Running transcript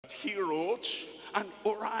he wrote, and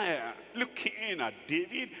Uriah, looking at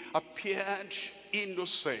David, appeared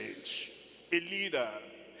innocent, a leader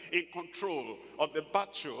in control of the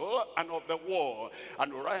battle and of the war.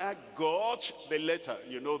 And Uriah got the letter.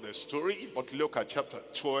 You know the story, but look at chapter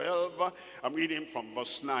 12. I'm reading from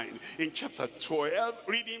verse 9. In chapter 12,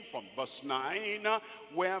 reading from verse 9,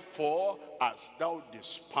 wherefore hast thou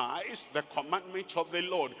despised the commandment of the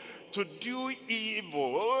Lord, to do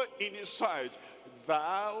evil in his sight?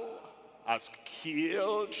 Thou hast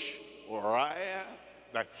killed Uriah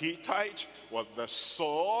the Hittite with the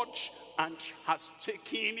sword, and hast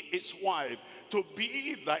taken his wife to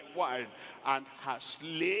be thy wife, and hast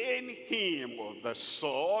slain him with the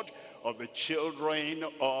sword of the children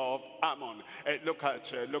of Ammon. Look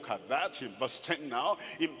at that in verse 10 now.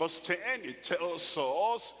 In verse 10 it tells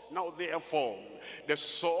us, now therefore the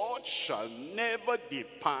sword shall never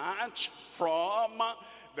depart from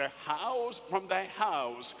thy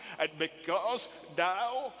house, and because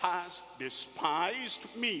thou hast despised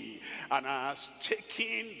me, and hast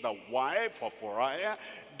taken the wife of Uriah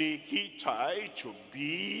the Hittite to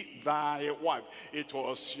be thy wife. It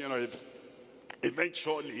was,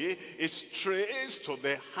 eventually it's traced to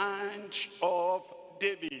the hand of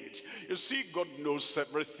David. You see, God knows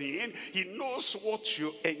everything. He knows what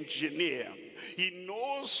you engineer. He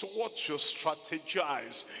knows what you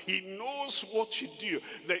strategize. He knows what you do.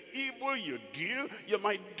 The evil you do, you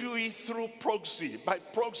might do it through proxy, by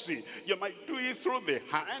proxy. You might do it through the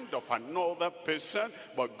hand of another person.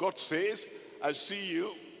 But God says, I see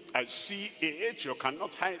you. I see it. You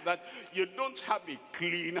cannot hide that. You don't have a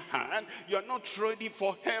clean hand. You're not ready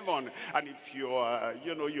for heaven. And if you are,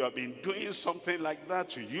 you have been doing something like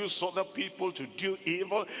that, you use other people to do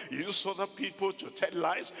evil, you use other people to tell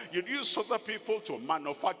lies, you use other people to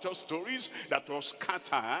manufacture stories that will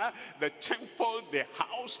scatter the temple, the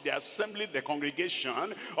house, the assembly, the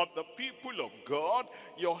congregation of the people of God.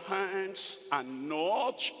 Your hands are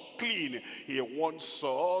not clean. He wants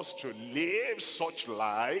us to live such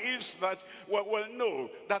lives that we will know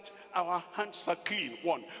that our hands are clean.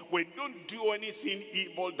 One, we don't do anything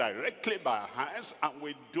evil directly by our hands, and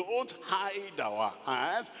we don't hide our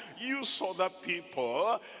hands, use other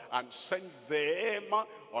people and send them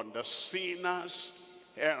on the sinner's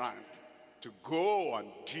errand, to go and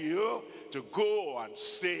do, to go and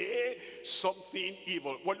say something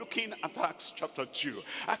evil. We're looking at Acts chapter 2.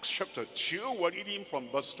 Acts chapter 2, we're reading from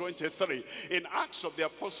verse 23. In Acts of the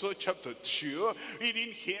Apostle chapter 2, reading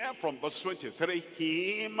here from verse 23,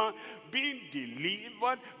 him being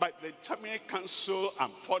delivered by the determinate counsel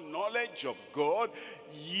and foreknowledge of God,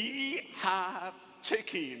 ye have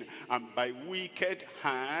taken, and by wicked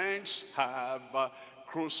hands have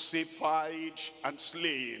crucified and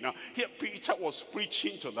slain. Here Peter was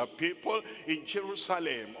preaching to the people in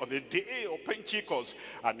Jerusalem on the day of Pentecost,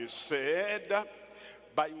 and he said,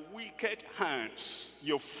 by wicked hands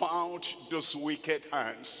you found those wicked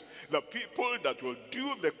hands, the people that will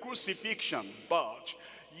do the crucifixion, but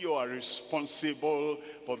you are responsible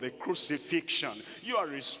for the crucifixion. You are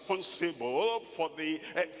responsible for the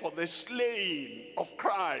slaying of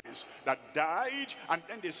Christ that died. And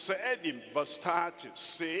then they said in verse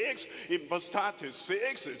 36,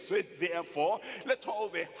 it says, therefore, let all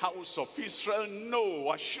the house of Israel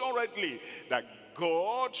know assuredly that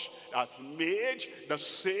God hath made the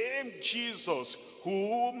same Jesus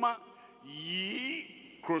whom ye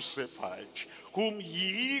crucified. Whom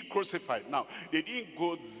ye crucified. Now, they didn't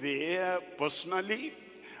go there personally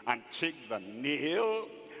and take the nail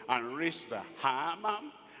and raise the hammer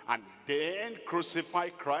and then crucify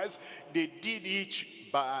Christ. They did it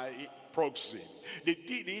by proxy. They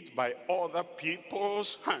did it by other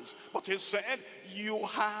people's hands. But he said, you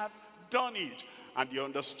have done it. And they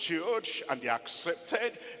understood and they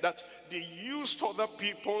accepted that they used other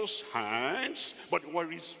people's hands, but were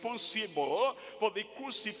responsible for the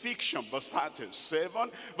crucifixion. Verse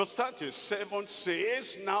 37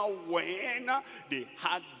 says, now when they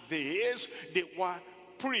had this, they were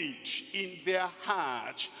preached in their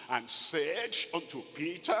heart, and said unto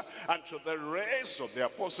Peter and to the rest of the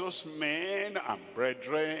apostles, men and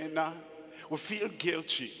brethren, we feel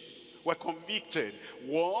guilty. We're convicted.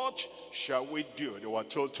 What shall we do? They were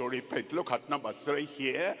told to repent. Look at number 3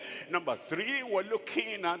 here. Number 3, we're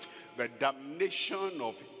looking at the damnation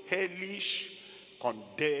of hellish,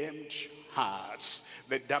 condemned hearts.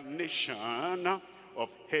 The damnation of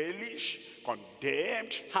hellish,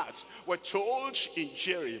 condemned hearts. We're told in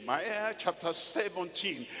Jeremiah chapter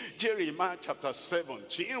 17. Jeremiah chapter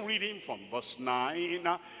 17, reading from verse 9.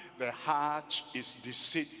 The heart is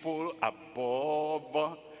deceitful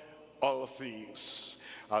above all things.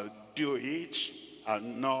 I'll do it, I'll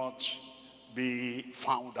not be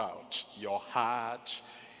found out. Your heart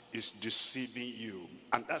is deceiving you,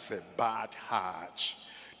 and that's a bad heart.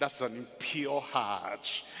 That's an impure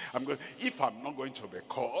heart. If I'm not going to be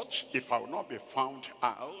caught, if I will not be found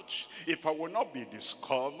out, if I will not be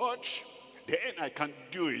discovered, then I can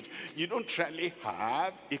do it. You don't really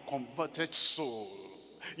have a converted soul.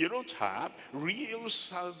 You don't have real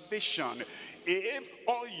salvation if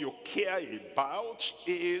all you care about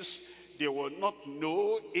is they will not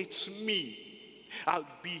know it's me. I'll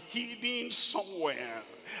be hidden somewhere,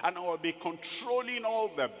 and I'll be controlling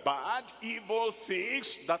all the bad, evil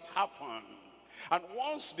things that happen. And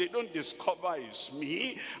once they don't discover it's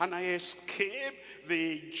me, and I escape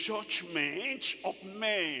the judgment of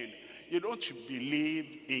men, you don't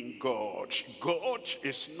believe in God. God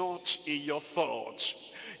is not in your thoughts.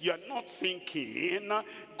 You're not thinking.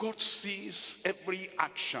 God sees every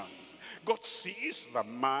action. God sees the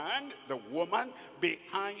man, the woman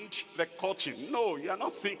behind the curtain. No, you're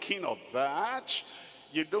not thinking of that.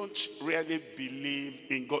 You don't really believe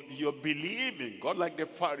in God. You believe in God like the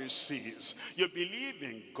Pharisees. You believe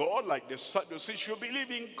in God like the Sadducees. You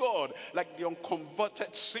believe in God like the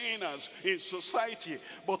unconverted sinners in society.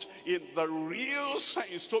 But in the real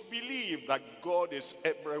sense, to believe that God is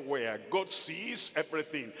everywhere. God sees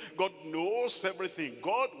everything. God knows everything.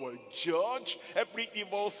 God will judge every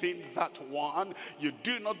evil thing. That one, you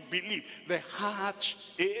do not believe. The heart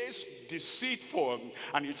is deceitful.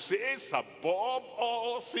 And it says above all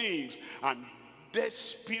things and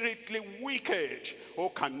desperately wicked, who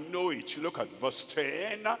can know it? Look at verse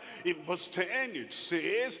 10. In verse 10 it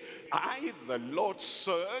says, I the Lord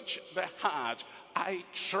search the heart, I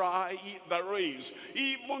try the reins,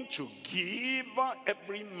 even to give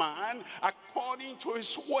every man according to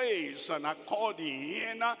his ways and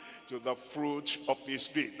according to the fruit of his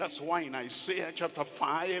deed. That's why in Isaiah chapter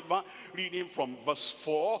 5, reading from verse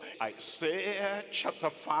 4, Isaiah chapter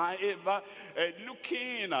 5,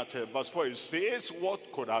 looking at verse 4, it says,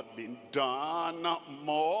 what could have been done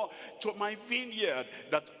more to my vineyard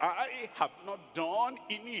that I have not done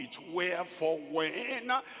in it? Wherefore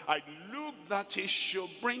when I looked that it should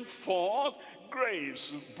bring forth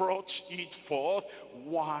grapes, brought it forth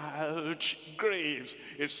wild grapes.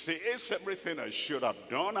 It says everything I should have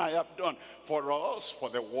done, I have done. For us, for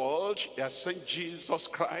the world, he has sent Jesus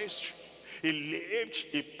Christ. He lived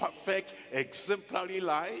a perfect, exemplary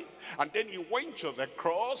life. And then he went to the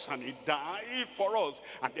cross and he died for us.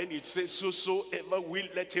 And then it says, whosoever will,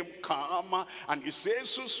 let him come. And he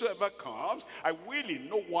says, whosoever comes, I will in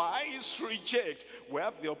no wise reject. We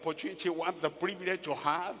have the opportunity, we have the privilege to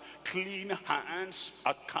have clean hands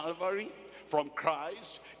at Calvary from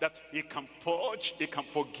Christ, that he can purge, he can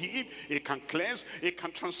forgive, he can cleanse, he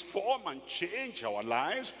can transform and change our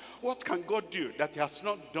lives. What can God do that he has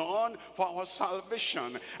not done for our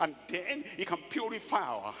salvation? And then he can purify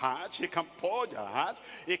our heart, he can purge our heart,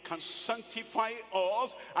 he can sanctify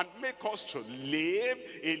us and make us to live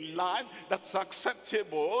a life that's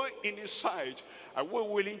acceptable in his sight. Are we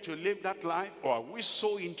willing to live that life, or are we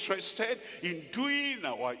so interested in doing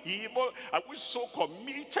our evil? Are we so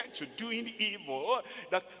committed to doing evil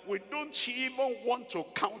that we don't even want to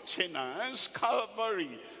countenance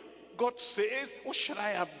Calvary? God says, what should I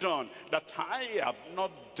have done that I have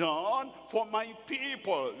not done for my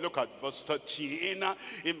people? Look at verse 13.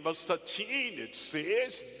 In verse 13 it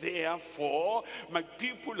says, therefore my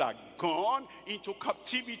people are gone into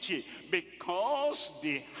captivity because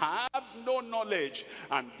they have no knowledge,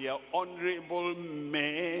 and their honorable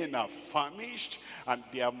men are famished, and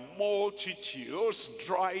their multitudes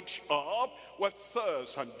dried up with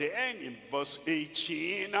thirst. And then in verse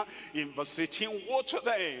 18, woe to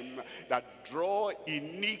them that draw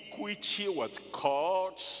iniquity with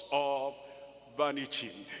cords of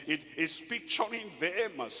vanity. It is picturing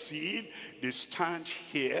them as if they stand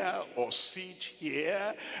here or sit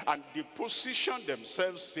here and they position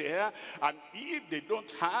themselves here, and if they don't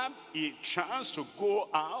have a chance to go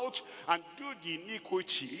out and do the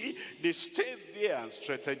iniquity, they stay there and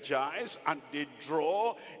strategize, and they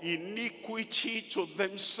draw iniquity to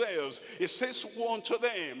themselves. It says, woe unto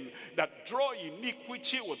them that draw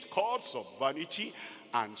iniquity with cords of vanity,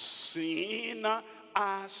 and sin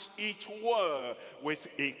as it were with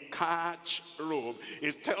a catch rope.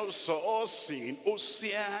 It tells us in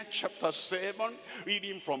Hosea chapter 7,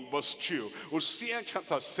 reading from verse 2. Hosea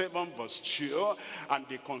chapter 7 verse 2, and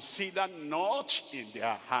they consider not in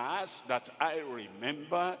their hearts that I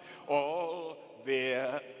remember all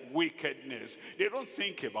their wickedness. They don't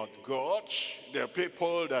think about God. There are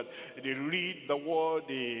people that they read the word,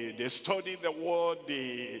 they study the word,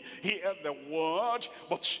 they hear the word,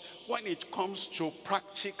 but when it comes to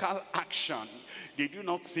practical action, they do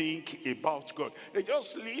not think about God. They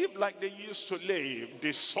just live like they used to live.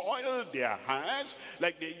 They soil their hands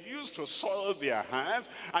like they used to soil their hands,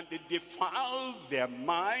 and they defile their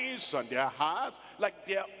minds and their hearts like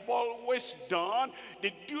they have always done.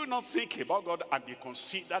 They do not think about God, and they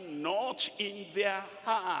consider not in their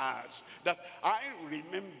hearts that I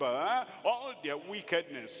remember all their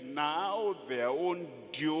wickedness. Now their own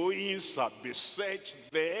doings have beset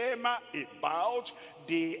them about.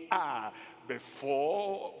 They are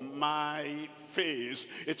before my face.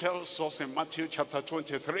 It tells us in Matthew chapter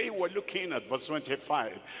 23, we're looking at verse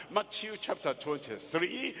 25. Matthew chapter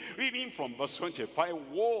 23, reading from verse 25,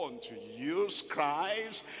 woe unto you,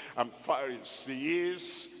 scribes and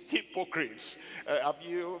Pharisees, hypocrites.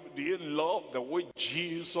 Do you love the way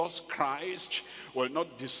Jesus Christ will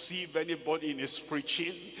not deceive anybody in his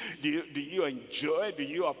preaching? Do you enjoy, do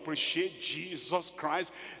you appreciate Jesus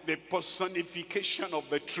Christ, the personification of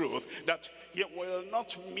the truth, that he will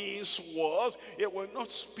not mince words, he will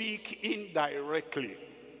not speak indirectly,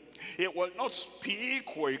 he will not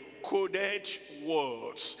speak with coded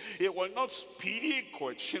words, he will not speak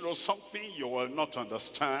with something you will not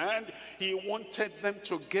understand. He wanted them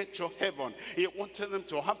to get to heaven. He wanted them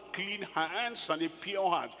to have clean hands and a pure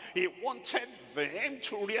heart. He wanted them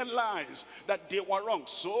to realize that they were wrong.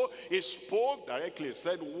 So he spoke directly. He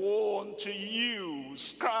said, woe unto you,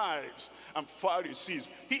 scribes and Pharisees,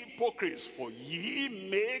 hypocrites, for ye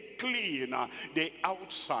make clean the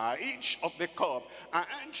outside of the cup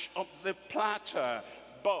and of the platter,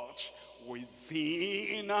 but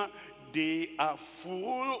within they are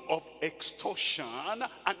full of extortion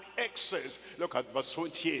and excess. Look at verse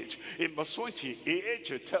 28. In verse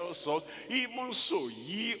 28 it tells us, even so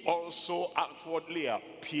ye also outwardly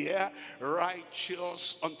appear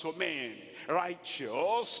righteous unto men.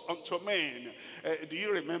 Righteous unto men. Do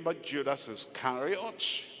you remember Judas Iscariot?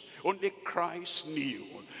 Only Christ knew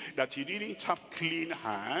that he didn't have clean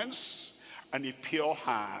hands and a pure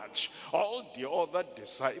heart. All the other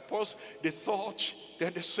disciples, they thought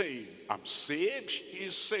they're the same. I'm saved, he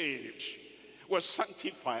is saved. We're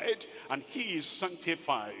sanctified and he is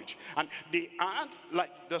sanctified. And they had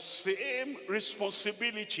like the same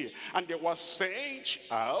responsibility. And they were sent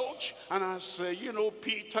out. And as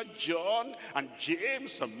Peter, John, and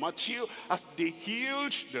James, and Matthew, as they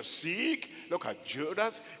healed the sick, look at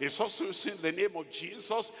Judas, he's also using the name of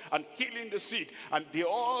Jesus and healing the sick. And they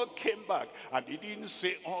all came back. And he didn't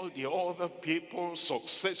say all the other people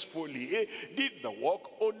successfully did the work.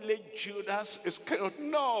 Only Judas Iscariot.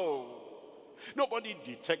 No. Nobody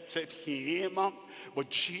detected him. But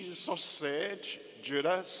Jesus said,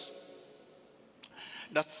 Judas,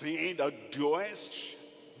 that thing thou doest,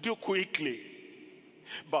 do quickly.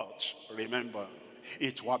 But remember,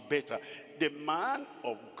 it were better. The man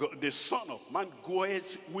of God, the Son of Man,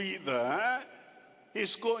 goeth whither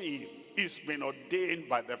he's going. He's been ordained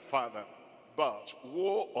by the Father. But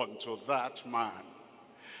woe unto that man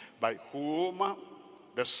by whom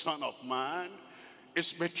the Son of Man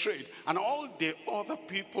is betrayed. And all the other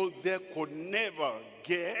people there could never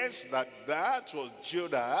guess that that was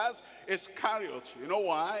Judas Iscariot. You know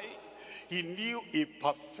why? He knew he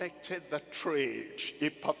perfected the trade. He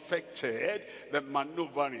perfected the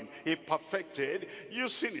maneuvering. He perfected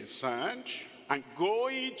using his hand and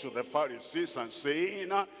going to the Pharisees and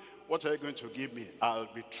saying, what are you going to give me? I'll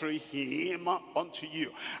betray him unto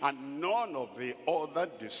you. And none of the other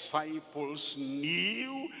disciples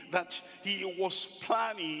knew that he was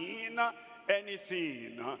planning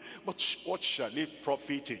anything. But what shall it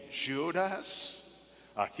profit Judas,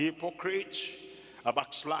 a hypocrite, a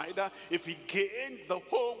backslider, if he gained the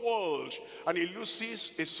whole world and he loses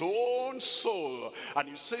his own soul? And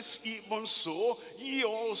he says, even so, ye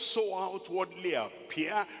also outwardly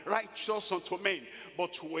appear righteous unto men,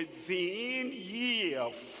 but within ye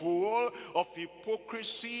are full of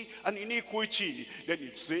hypocrisy and iniquity. Then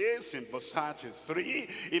it says in verse 33,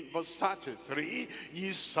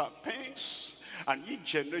 ye serpents and ye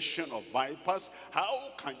generation of vipers,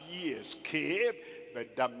 how can ye escape the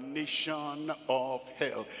damnation of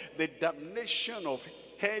hell? The damnation of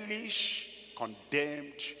hellish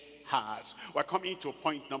condemned hearts. We're coming to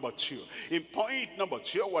point number 2. In point number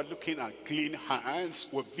 2, we're looking at clean hands.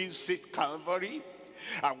 We visit Calvary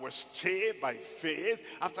and we stay by faith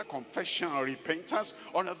after confession and repentance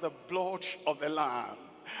under the blood of the Lamb.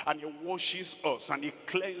 And he washes us and he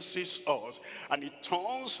cleanses us and he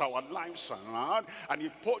turns our lives around and he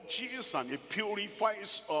purges and he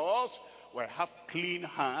purifies us will have clean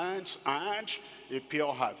hands and a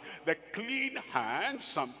pure heart. The clean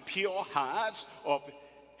hands and pure hearts of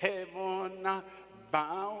heaven-bound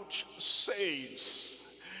saints.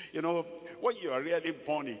 You know, when you are really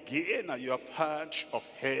born again and you have heard of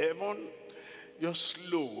heaven, you're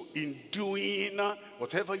slow in doing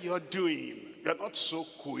whatever you're doing. You're not so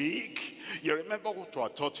quick. You remember what you are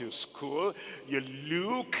taught in school. You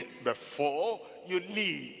look before you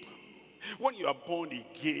leap. When you are born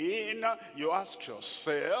again, you ask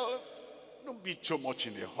yourself, don't be too much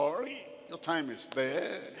in a hurry. Your time is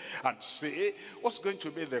there. And say, what's going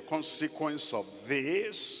to be the consequence of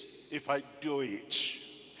this if I do it?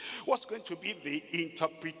 What's going to be the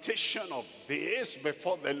interpretation of this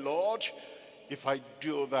before the Lord if I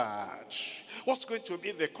do that? What's going to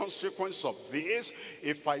be the consequence of this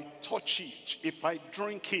if I touch it, if I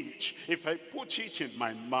drink it, if I put it in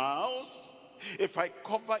my mouth, if I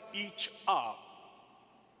cover it up?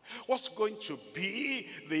 What's going to be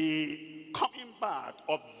the coming back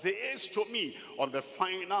of this to me on the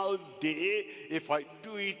final day if I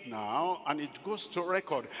do it now and it goes to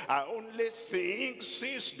record? I only think,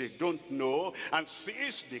 since they don't know and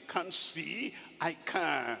since they can't see, I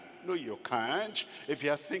can. No, you can't if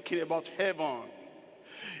you are thinking about heaven.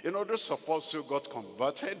 You know, those of us who got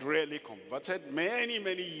converted, really converted,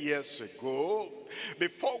 many years ago,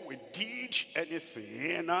 before we did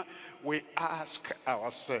anything, we ask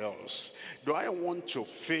ourselves, do I want to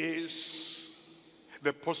face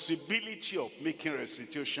the possibility of making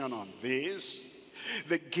restitution on this?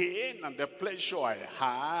 The gain and the pleasure I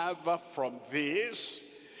have from this?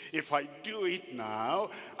 If I do it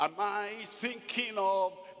now, am I thinking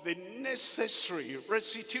of the necessary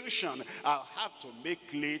restitution I'll have to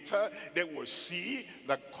make later? Then we'll see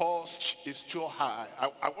the cost is too high.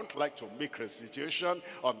 I won't like to make restitution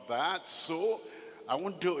on that, so I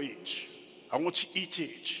won't do it. I won't eat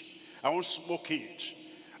it. I won't smoke it.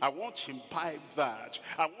 I won't imbibe that.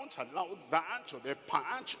 I won't allow that to be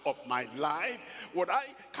part of my life.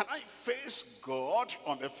 Can I face God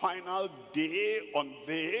on the final day on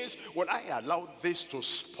this? Would I allow this to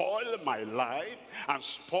spoil my life and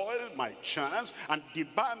spoil my chance and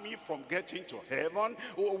debar me from getting to heaven?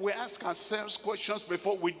 We ask ourselves questions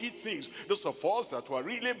before we did things. Those of us that were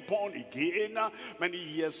really born again many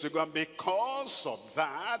years ago, and because of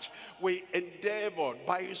that, we endeavored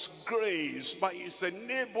by His grace, by His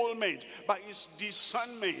enablement, by His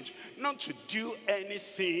discernment, not to do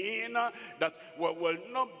anything that we will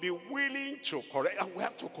not be willing to correct. And we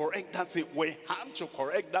have to correct that thing. We have to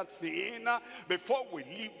correct that thing before we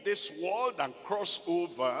leave this world and cross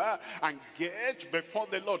over and get before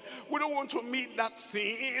the Lord. We don't want to meet that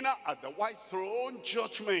thing at the white throne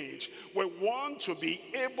judgment. We want to be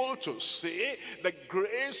able to say, the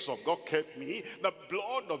grace of God kept me, the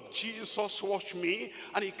blood of Jesus washed me,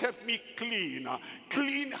 and He kept me clean.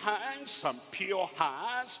 Clean hands and pure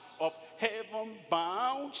hearts of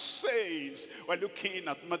heaven-bound saints. We're looking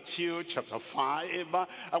at Matthew chapter 5,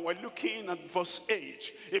 and we're looking at verse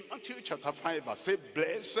 8. In Matthew chapter 5, I say,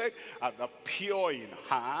 blessed are the pure in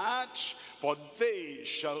heart, for they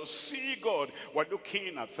shall see God. We're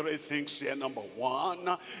looking at three things here. Number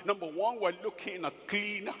one, we're looking at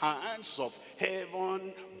clean hands of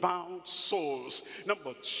heaven-bound souls.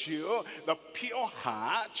 Number two, the pure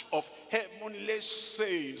heart of heavenly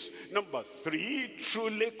saints. Number three,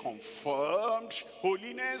 truly confirmed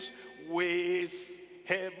holiness with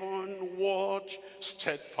heavenward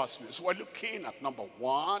steadfastness. We're looking at number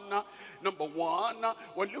one,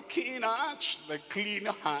 we're looking at the clean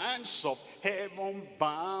hands of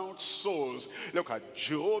heaven-bound souls. Look at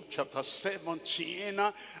Job chapter 17,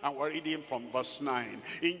 and we're reading from verse 9.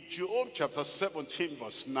 In Job chapter 17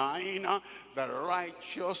 verse 9, the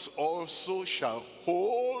righteous also shall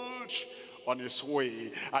hold on his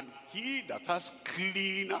way, and he that has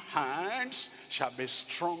clean hands shall be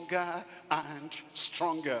stronger and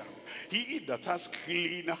stronger. He that has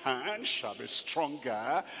clean hands shall be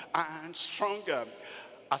stronger and stronger.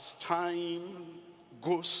 As time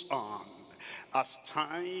goes on, as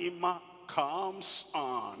time comes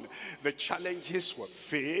on, the challenges we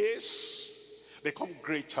face become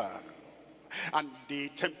greater, and the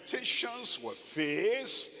temptations we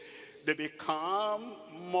face, they become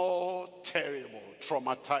more terrible,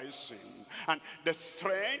 traumatizing. And the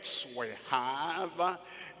threats we have,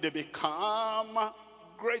 they become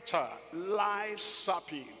greater,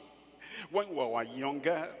 life-sapping. When we were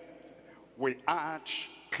younger, we had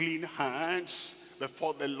clean hands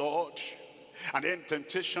before the Lord. And then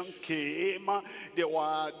temptation came. There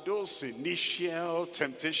were those initial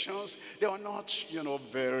temptations. They were not,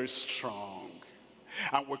 very strong.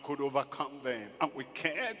 and we could overcome them, and we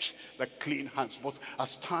kept the clean hands. But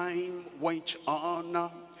as time went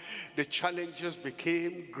on, the challenges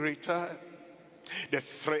became greater, the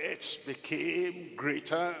threats became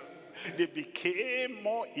greater, they became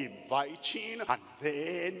more inviting, and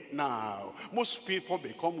then now most people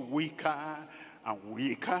become weaker and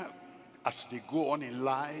weaker as they go on in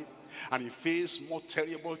life, and you face more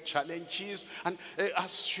terrible challenges. And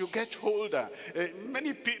as you get older,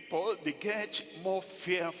 many people, they get more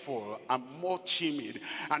fearful and more timid,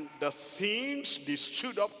 and the things they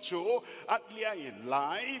stood up to earlier in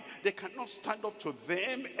life, they cannot stand up to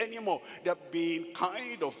them anymore. They've been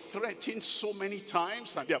kind of threatened so many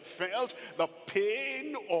times, and they have felt the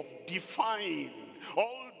pain of defying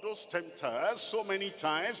all those tempters so many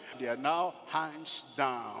times. They are now hands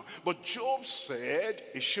down. But Job said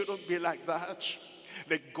it shouldn't be like that.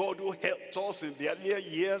 The God who helped us in the earlier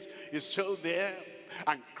years is still there,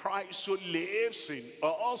 and Christ who lives in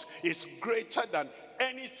us is greater than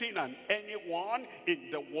anything and anyone in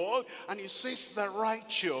the world. And he says the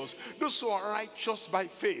righteous, those who are righteous by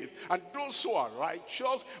faith, and those who are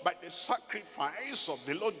righteous by the sacrifice of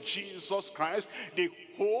the Lord Jesus Christ, they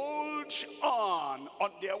hold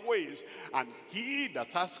on their ways, and he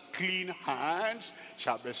that has clean hands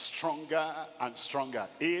shall be stronger and stronger.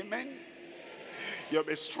 Amen. You'll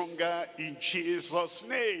be stronger in Jesus'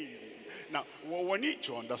 name. Now, we need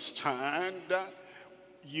to understand that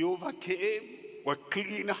you overcame with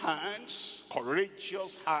clean hands,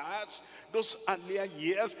 courageous hearts, those earlier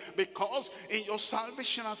years, because in your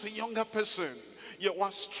salvation as a younger person, you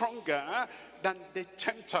were stronger than the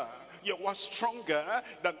tempter. You were stronger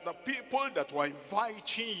than the people that were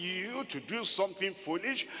inviting you to do something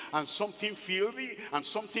foolish and something filthy and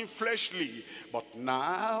something fleshly. But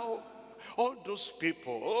now, all those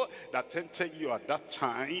people that tempted you at that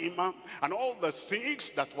time, and all the things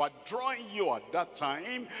that were drawing you at that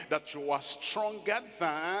time, that you were stronger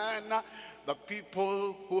than the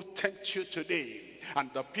people who tempt you today, and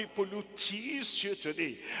the people who tease you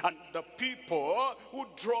today, and the people who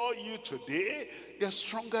draw you today, they're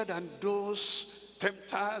stronger than those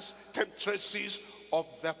tempters, temptresses of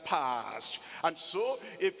the past. And so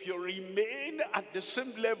if you remain at the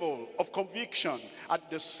same level of conviction, at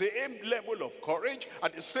the same level of courage,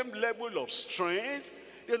 at the same level of strength,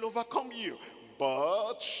 they'll overcome you.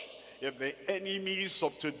 But if the enemies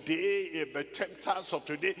of today, if the tempters of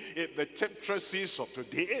today, if the temptresses of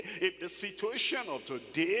today, if the situation of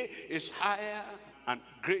today is higher and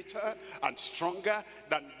greater and stronger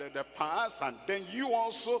than the past, and then you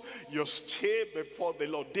also, you stay before the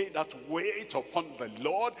Lord. They that wait upon the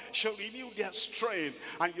Lord shall renew their strength,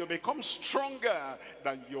 and you become stronger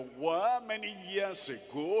than you were many years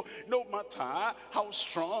ago. No matter how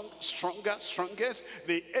strongest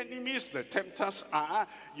the enemies, the tempters are,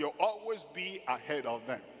 you'll always be ahead of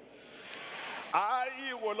them. I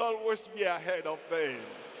will always be ahead of them.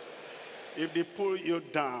 If they pull you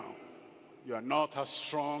down, you are not as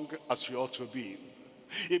strong as you ought to be.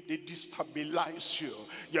 If they destabilize you,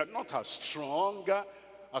 you are not as strong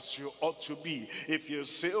as you ought to be. If you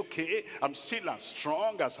say, okay, I'm still as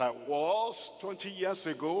strong as I was 20 years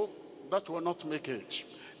ago, that will not make it.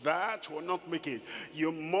 That will not make it.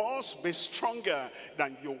 You must be stronger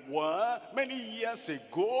than you were many years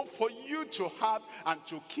ago for you to have and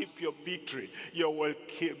to keep your victory. You will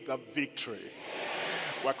keep the victory.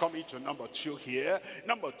 We're coming to number two here.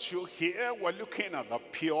 Number two here, we're looking at the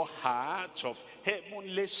pure heart of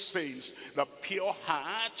heavenly saints. The pure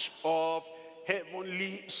heart of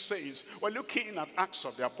heavenly saints. We're looking at Acts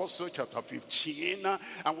of the Apostle chapter 15,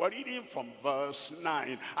 and we're reading from verse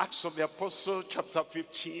 9. Acts of the Apostle chapter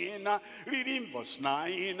 15, reading verse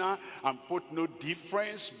 9, and put no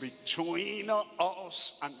difference between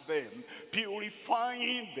us and them,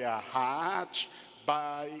 purifying their heart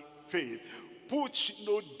by faith. Put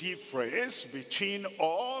no difference between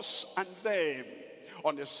us and them.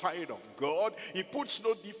 On the side of God, he puts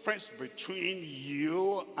no difference between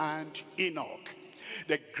you and Enoch.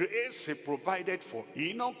 The grace he provided for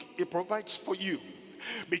Enoch, he provides for you.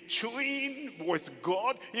 With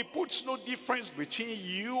God, he puts no difference between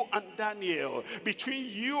you and Daniel, between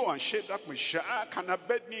you and Shadrach, Meshach, and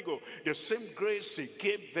Abednego. The same grace he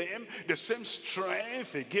gave them, the same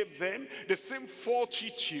strength he gave them, the same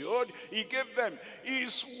fortitude he gave them, he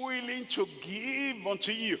is willing to give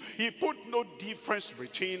unto you. He put no difference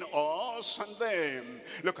between us and them.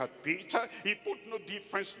 Look at Peter. He put no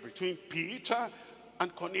difference between Peter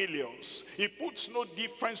and Cornelius. He puts no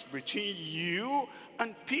difference between you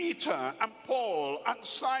and Peter and Paul and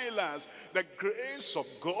Silas. The grace of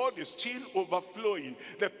God is still overflowing.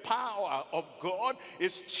 The power of God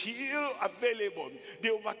is still available. They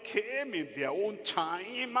overcame in their own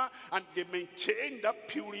time, and they maintained the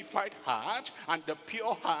purified heart, and the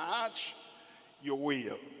pure heart. You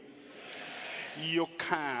will. You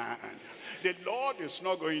can. The Lord is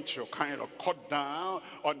not going to kind of cut down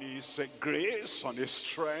on his grace, on his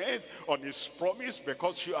strength, on his promise,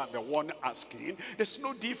 because you are the one asking. There's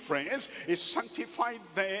no difference. He sanctified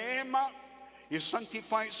them. He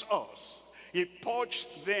sanctifies us. He purged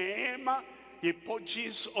them. He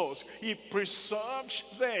purges us. He preserves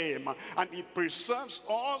them. And he preserves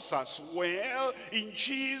us as well in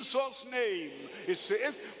Jesus' name. It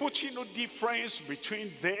says, putting no difference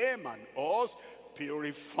between them and us,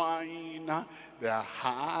 purifying their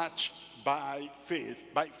heart by faith.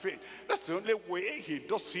 By faith. That's the only way he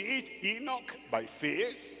does it. Enoch, by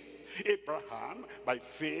faith. Abraham, by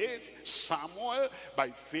faith. Samuel,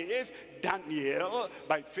 by faith. Daniel,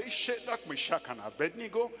 by faith. Shadrach, Meshach, and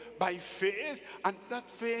Abednego, by faith. And that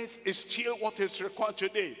faith is still what is required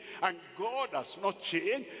today. And God has not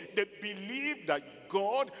changed. They believe that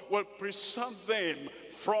God will preserve them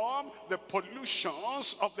from the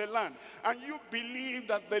pollutions of the land. And you believe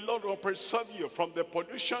that the Lord will preserve you from the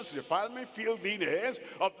pollutions, defilement, filthiness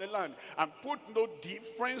of the land, and put no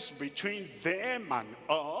difference between them and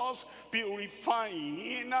us,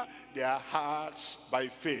 purifying their hearts by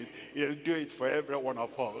faith. He'll do it for every one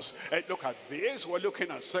of us. And look at this. We're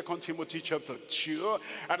looking at 2 Timothy chapter 2,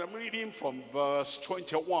 and I'm reading from verse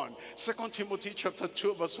 21. 2 Timothy chapter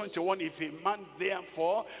 2, verse 21. If a man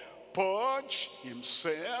therefore purge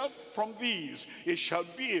himself from these, he shall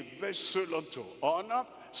be a vessel unto honor,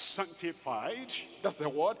 sanctified, that's the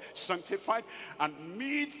word, sanctified, and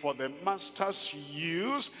meet for the master's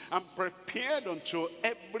use, and prepared unto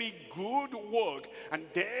every good work. And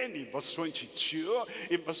then in verse 22,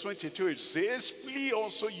 it says, flee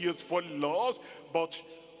also youthful lusts, but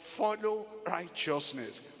follow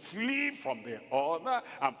righteousness. Flee from the other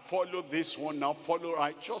and follow this one now. Follow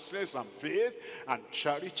righteousness and faith and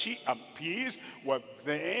charity and peace with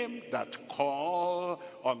them that call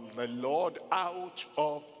on the Lord out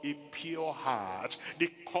of a pure heart. They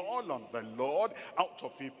call on the Lord out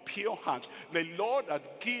of a pure heart. The Lord had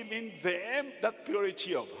given them that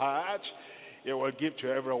purity of heart. He will give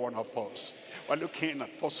to every one of us. We're looking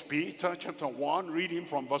at 1 Peter chapter 1, reading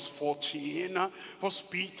from verse 14. 1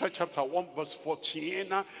 Peter chapter 1, verse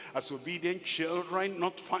 14. As obedient children,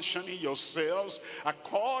 not fashioning yourselves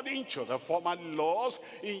according to the former laws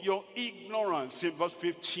in your ignorance. In verse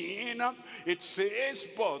 15, it says,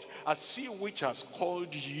 but as he which has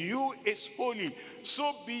called you is holy,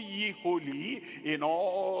 so be ye holy in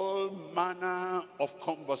all manner of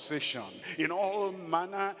conversation. In all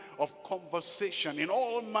manner of conversation. In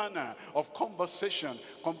all manner of conversation.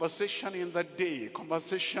 Conversation in the day.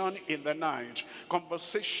 Conversation in the night.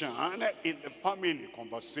 Conversation in the family.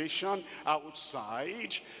 Conversation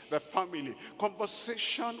outside the family.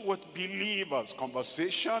 Conversation with believers.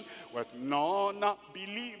 Conversation with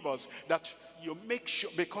non-believers. That you make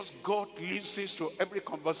sure, because God listens to every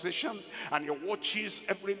conversation and he watches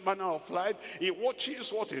every manner of life. He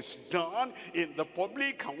watches what is done in the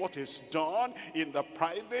public and what is done in the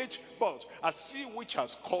private. But as he which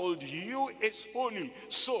has called you is holy,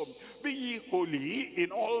 so be ye holy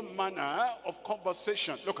in all manner of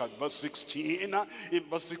conversation. Look at verse 16. In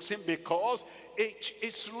verse 16, because it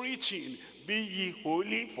is written, be ye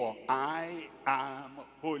holy, for I am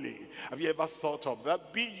holy. Have you ever thought of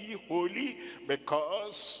that? Be ye holy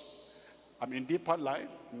because I'm in deeper life?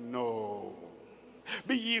 No.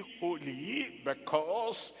 Be ye holy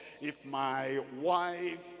because if my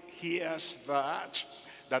wife hears that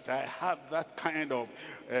I have that kind of,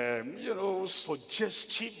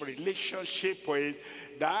 suggestive relationship with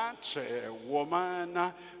that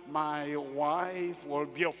woman, my wife will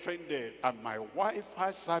be offended. And my wife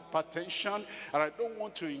has hypertension, and I don't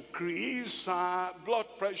want to increase blood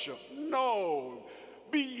pressure. No.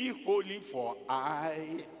 Be ye holy, for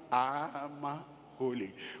I am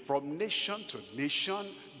holy. From nation to nation,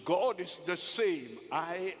 God is the same.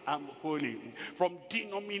 I am holy. From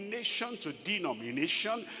denomination to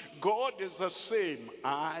denomination, God is the same.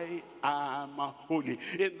 I am holy.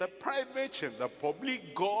 In the private, in the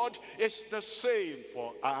public, God is the same.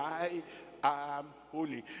 For I am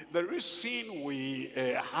holy. The reason we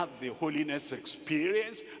have the holiness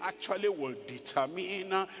experience actually will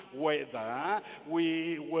determine whether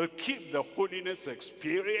we will keep the holiness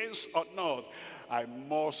experience or not. I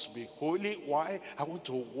must be holy. Why? I want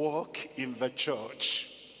to walk in the church.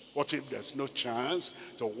 What if there's no chance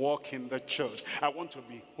to walk in the church? I want to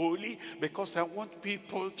be holy because I want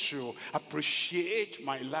people to appreciate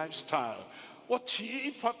my lifestyle. What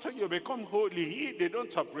if after you become holy, they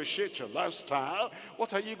don't appreciate your lifestyle?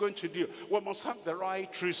 What are you going to do? We must have the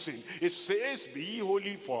right reason. It says, be ye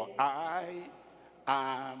holy for I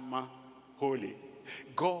am holy.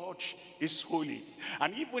 God is holy.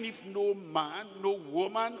 And even if no man, no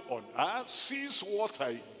woman on earth sees what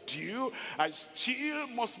I do, I still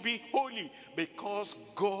must be holy because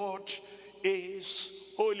God is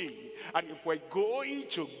holy. And if we're going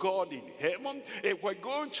to God in heaven, if we're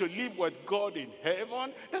going to live with God in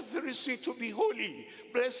heaven, that's the reason to be holy.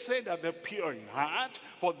 Blessed are the pure in heart,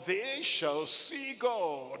 for they shall see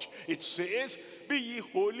God. It says, be ye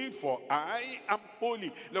holy, for I am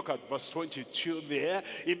holy. Look at verse 22 there.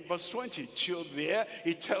 In verse 22 there,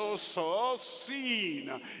 it tells us,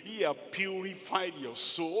 seeing ye have purified your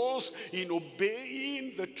souls in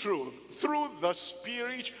obeying the truth through the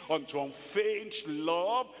Spirit unto unfeigned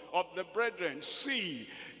love of the brethren. See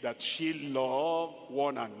that ye love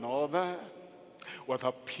one another with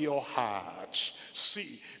a pure heart.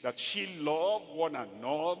 See that ye love one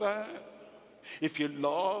another. If you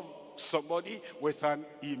love somebody with an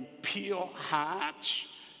impure heart,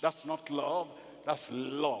 that's not love, that's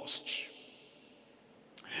lust.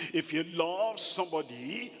 If you love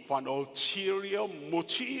somebody for an ulterior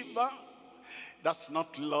motive, that's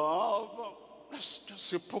not love, that's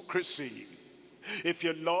just hypocrisy. If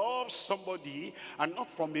you love somebody and not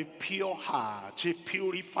from a pure heart, a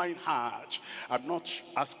purified heart, I'm not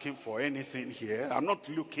asking for anything here. I'm not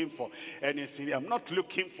looking for anything. I'm not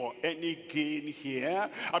looking for any gain here.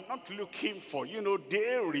 I'm not looking for,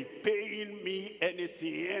 they repaying me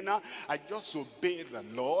anything. I just obey the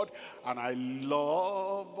Lord and I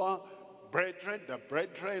love the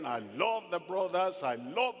brethren, I love the brothers, I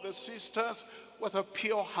love the sisters with a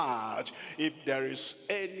pure heart. If there is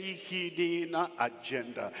any hidden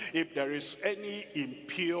agenda, if there is any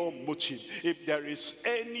impure motive, if there is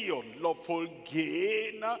any unlawful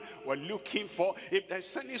gain we're looking for, if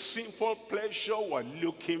there's any sinful pleasure we're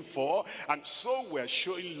looking for, and so we're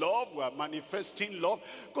showing love, we're manifesting love,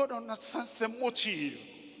 God understands the motive.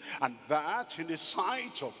 And that in the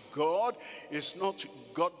sight of God is not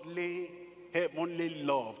godly heavenly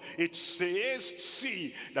love. It says,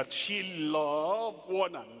 see that ye love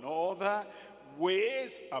one another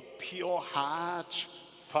with a pure heart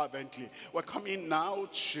fervently. We're coming now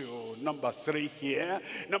to number 3 here.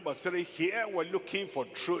 Number 3 here, we're looking for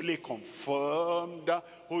truly confirmed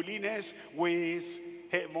holiness with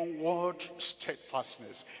heavenward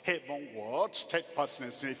steadfastness. Heavenward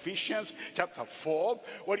steadfastness. In Ephesians chapter 4,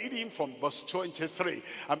 we're reading from verse 23.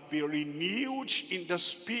 And be renewed in the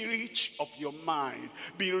spirit of your mind.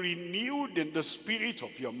 Be renewed in the spirit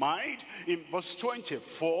of your mind. In verse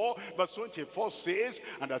 24 says,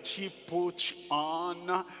 and that ye put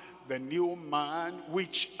on the new man,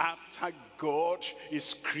 which after God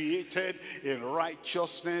is created in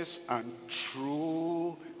righteousness and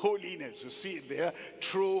true holiness. You see it there,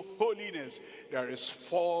 true holiness. There is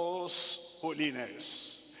false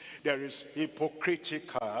holiness. There is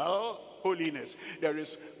hypocritical holiness. There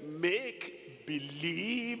is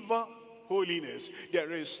make-believe holiness.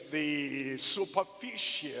 There is the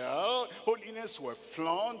superficial holiness we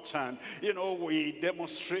flaunt and we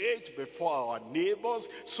demonstrate before our neighbors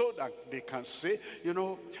so that they can say,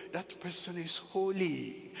 that person is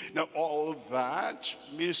holy. Now all that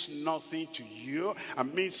means nothing to you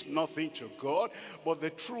and means nothing to God, but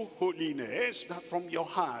the true holiness that from your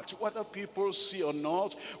heart, whether people see or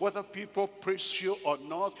not, whether people praise you or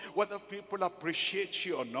not, whether people appreciate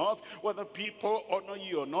you or not, whether people honor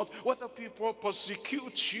you or not, whether people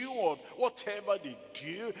persecute you or whatever they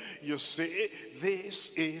do, you say,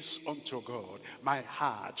 this is unto God. My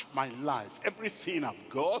heart, my life, everything I've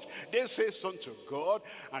got, this is unto God.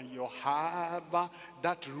 And you have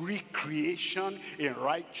that recreation in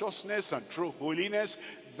righteousness and true holiness.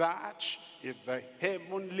 That is the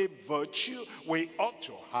heavenly virtue we ought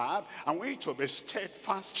to have, and we need to be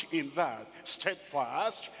steadfast in that.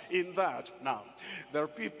 Steadfast in that. Now, there are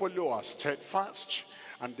people who are steadfast,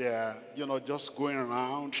 and they're, just going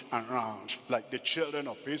around and around like the children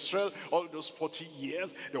of Israel. All those 40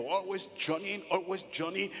 years, they were always journeying, always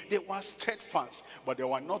journeying. They were steadfast, but they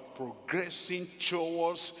were not progressing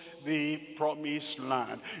towards the promised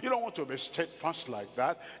land. You don't want to be steadfast like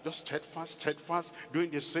that. Just steadfast,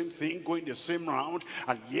 doing the same thing, going the same round,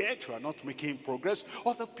 and yet you are not making progress.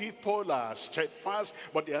 Other people are steadfast,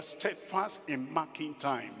 but they are steadfast in marking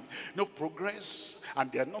time. No progress,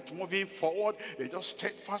 and they are not moving forward. They just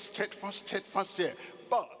steadfast here.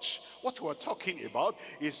 But what we're talking about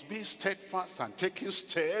is being steadfast and taking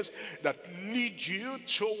steps that lead you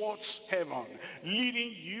towards heaven.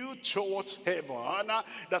 Leading you towards heaven.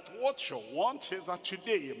 That what you want is that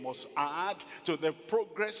today you must add to the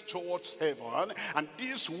progress towards heaven. And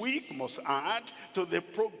this week must add to the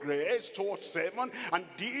progress towards heaven. And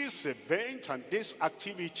this event and this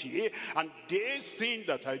activity and this thing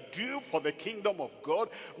that I do for the kingdom of God,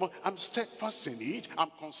 I'm steadfast in it.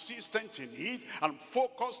 I'm consistent in it. I'm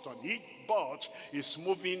focused on it. But it's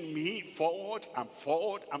moving me forward and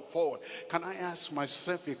forward and forward. Can I ask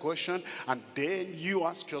myself a question? And then you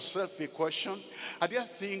ask yourself a question. Are there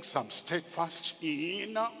things I'm steadfast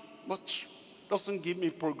in, but doesn't give me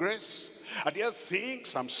progress? Are there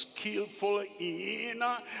things I'm skillful in,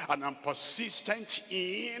 and I'm persistent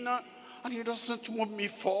in, and it doesn't move me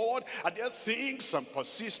forward? Are there things I'm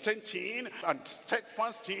persistent in and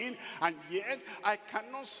steadfast in, and yet I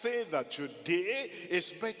cannot say that today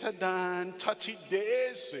is better than 30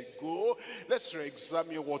 days ago? Let's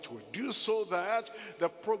re-examine what we do so that the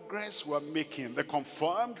progress we're making, the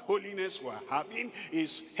confirmed holiness we're having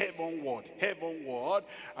is heavenward, heavenward,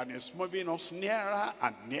 and it's moving us nearer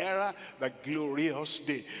and nearer the glorious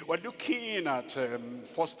day. We're looking at 1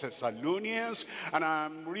 Thessalonians, and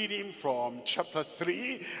I'm reading from chapter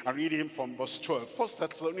 3, and reading from verse 12. 1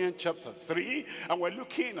 Thessalonians chapter 3, and we're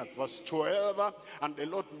looking at verse 12. And the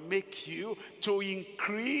Lord make you to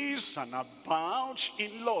increase and abound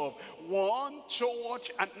in love, one toward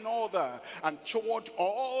another, and toward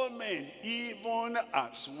all men, even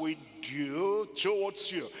as we do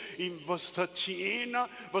towards you. In verse 13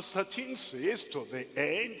 says, to the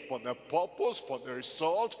end, for the purpose, for the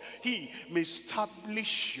result, he may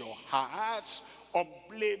establish your hearts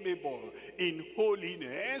unblameable in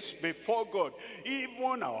holiness before God,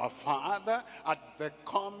 even our Father, at the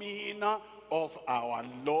coming of our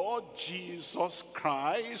Lord Jesus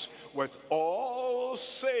Christ with all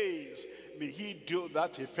saints. May he do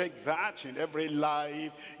that, effect that in every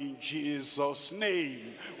life in Jesus'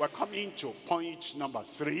 name. We're coming to point number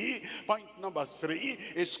 3. Point number 3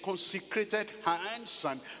 is consecrated hands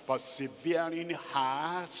and persevering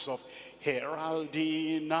hearts of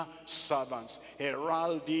heralding servants.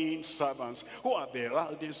 Heralding servants. Who are the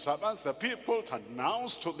heralding servants? The people to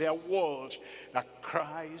announce to their world that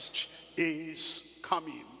Christ is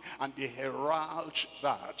coming, and they herald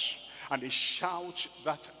that, and they shout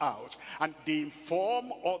that out, and they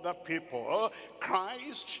inform other people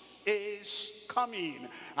Christ is coming,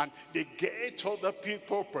 and they get other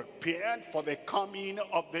people prepared for the coming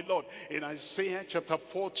of the Lord. In Isaiah chapter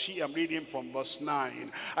 40, I'm reading from verse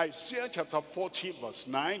 9. Isaiah chapter 40 verse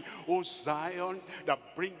 9, O Zion, that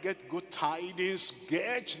bringeth good tidings,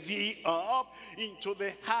 get thee up into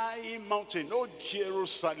the high mountain. O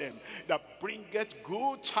Jerusalem, that bringeth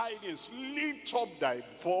good tidings, lift up thy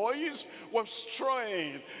voice with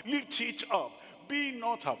strength, lift it up. Be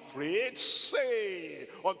not afraid, say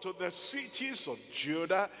unto the cities of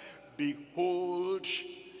Judah, behold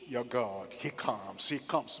your God. He comes, he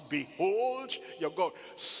comes. Behold your God.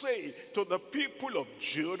 Say to the people of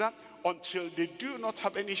Judah, until they do not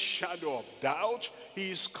have any shadow of doubt, he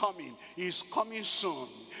is coming. He is coming soon.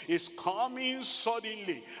 He is coming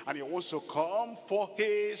suddenly. And he wants to come for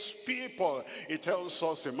his people. It tells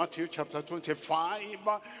us in Matthew chapter 25,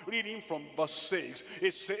 reading from verse 6.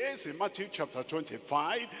 It says in Matthew chapter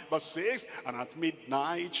 25, verse 6, and at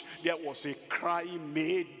midnight there was a cry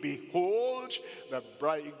made, behold, the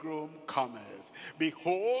bridegroom cometh.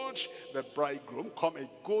 Behold, the bridegroom cometh,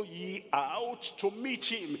 go ye out to meet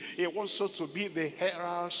him. He wants us to be the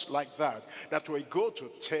heralds like that. That we go to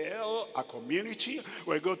tell our community,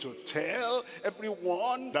 we go to tell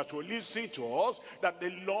everyone that will listen to us that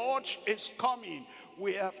the Lord is coming.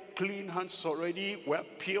 We have clean hands already, we have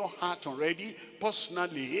pure heart already,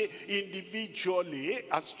 personally, individually,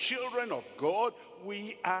 as children of God,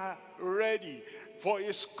 we are ready for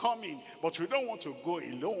his coming. But we don't want to go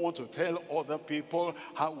alone. We don't want to tell other people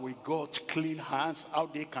how we got clean hands, how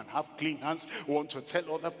they can have clean hands. We want to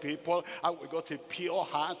tell other people how we got a pure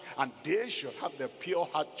heart, and they should have the pure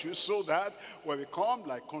heart too, so that when we come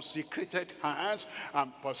like consecrated hands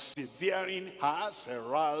and persevering hearts,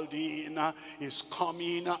 heralding is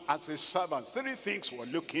coming as a servant. 3 things we're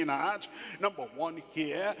looking at. Number 1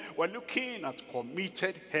 here, we're looking at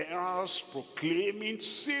committed heralds proclaim proclaiming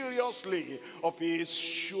seriously of his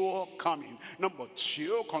sure coming. Number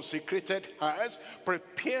two, consecrated hearts,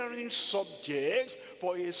 preparing subjects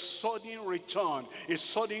for his sudden return, his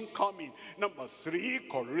sudden coming. Number three,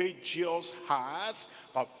 courageous hearts,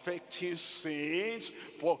 perfecting saints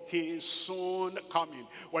for his soon coming.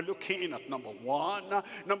 We're looking at number one.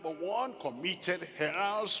 Number one, committed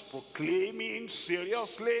hearts, proclaiming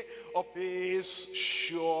seriously of his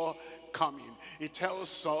sure coming. It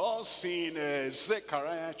tells us in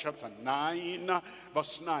Zechariah chapter 9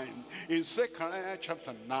 verse 9. In Zechariah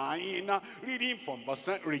chapter 9, reading from verse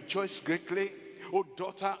 9, rejoice greatly, O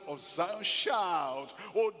daughter of Zion, shout,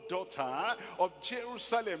 O daughter of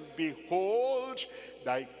Jerusalem, behold,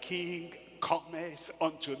 thy king cometh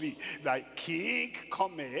unto thee. Thy king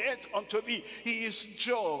cometh unto thee. He is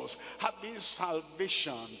just, having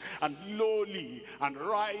salvation, and lowly, and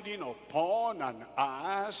riding upon an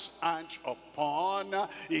ass, and upon a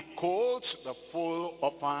colt, the foal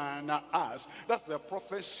of an ass. That's the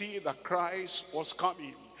prophecy that Christ was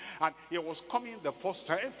coming. And he was coming the first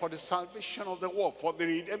time for the salvation of the world, for the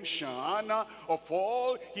redemption of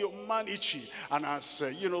all humanity. And as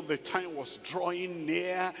you know, the time was drawing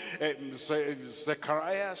near,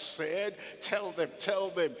 Zechariah said, tell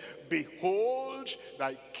them, behold,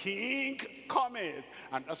 thy king cometh.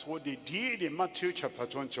 And that's what they did in Matthew chapter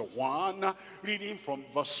 21, reading from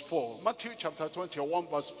verse 4. Matthew chapter 21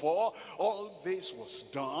 verse 4, all this was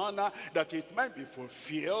done that it might be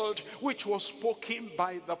fulfilled, which was spoken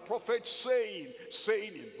by the prophet, saying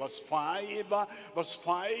in verse 5,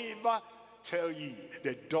 tell ye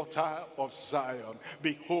the daughter of Zion,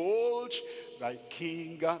 behold, thy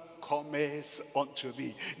king cometh unto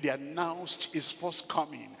thee. They announced his first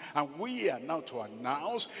coming, and we are now to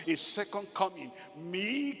announce his second coming,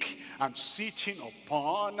 meek and sitting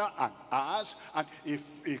upon an ass, and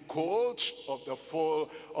a colt of the foal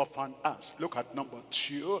of an ass. Look at number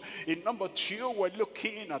two. In number two, we're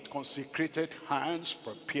looking at consecrated hands,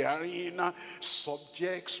 preparing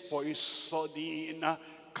subjects for his sudden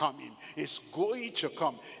coming. It's going to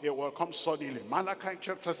come. It will come suddenly. Malachi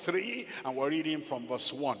chapter 3, and we're reading from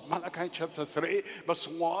verse 1. Malachi chapter 3 verse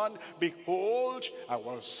 1, behold, I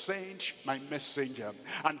will send my messenger,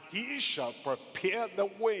 and he shall prepare the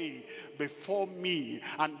way before me,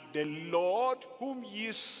 and the Lord whom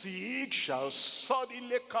ye seek shall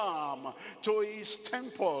suddenly come to his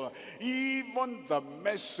temple, even the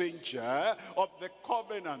messenger of the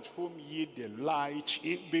covenant whom ye delight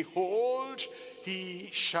in. Behold, he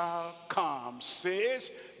shall come, says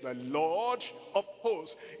the Lord of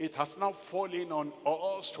hosts. It has now fallen on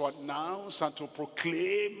us to announce and to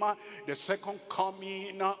proclaim the second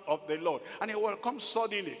coming of the Lord. And it will come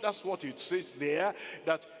suddenly. That's what it says there,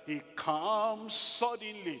 that he comes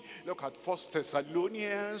suddenly. Look at 1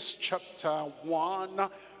 Thessalonians chapter 1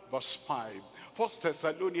 verse 5. 1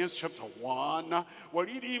 Thessalonians chapter 1, we're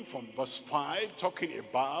reading from verse 5, talking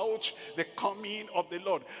about the coming of the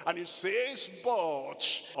Lord. And it says, but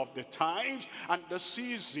of the times and the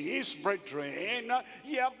seasons, brethren,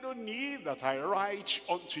 ye have no need that I write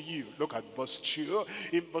unto you. Look at verse 2.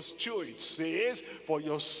 In verse 2 it says, for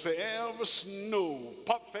yourselves know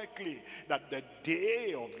perfectly that the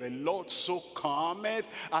day of the Lord so cometh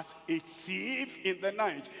as a thief in the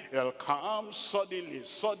night. It'll come suddenly,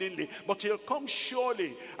 but it'll come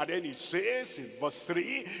surely. And then it says in verse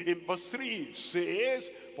 3, it says,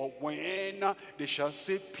 for when they shall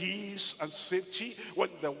say peace and safety, when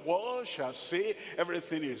the world shall say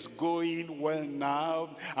everything is going well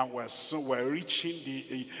now, and we're reaching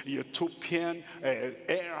the utopian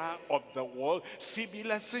era of the world,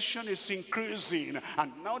 civilization is increasing,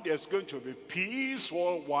 and now there's going to be peace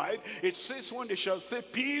worldwide. It says when they shall say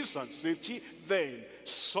peace and safety, then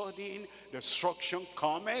sudden destruction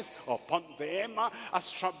cometh upon them as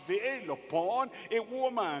travail upon a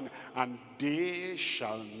woman, and they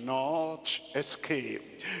shall not escape.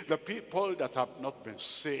 The people that have not been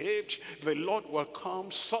saved, the Lord will come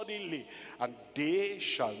suddenly, and they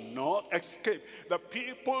shall not escape. The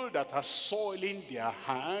people that are soiling their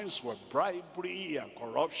hands with bribery and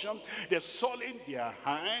corruption, they're soiling their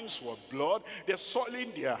hands with blood, they're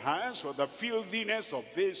soiling their hands with the filthiness of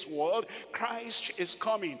this world. Christ is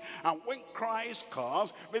coming, and when Christ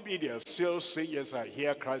comes, maybe they're still saying, yes, I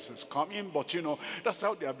hear Christ is coming, but you know, that's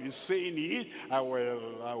how they have been saying it. I will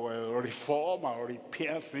reform, I will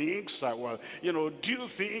repair things, I will, you know, do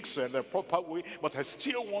things the proper way, but I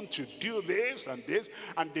still want to do this, and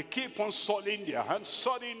they keep on soiling their hands.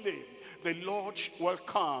 Suddenly the Lord will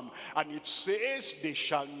come. And it says they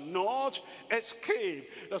shall not escape.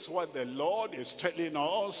 That's what the Lord is telling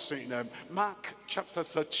us in Mark chapter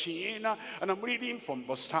 13. And I'm reading from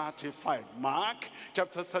verse 35. Mark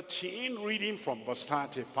chapter 13, reading from verse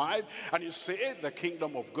 35. And it says, the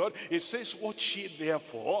kingdom of God, it says, watch ye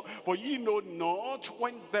therefore, for ye know not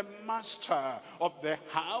when the master of the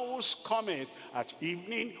house cometh, at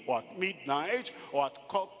evening, or at midnight, or at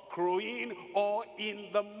cock crowing, or in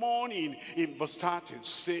the morning. In verse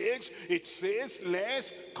 36, it says,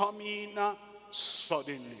 lest coming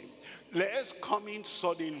suddenly. Lest coming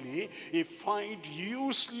suddenly, he find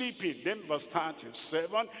you sleeping. Then verse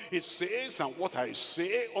 37, it says, and what I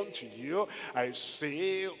say unto you, I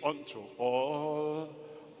say unto all,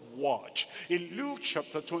 watch. In Luke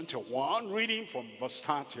chapter 21, reading from verse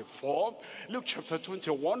 34, Luke chapter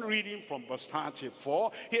 21, reading from verse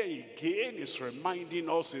 34, here again is reminding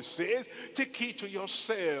us, it says, take heed to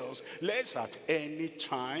yourselves, lest at any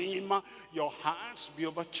time your hearts be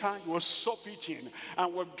overcharged with surfeiting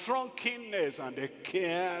and with drunkenness and the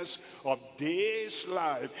cares of this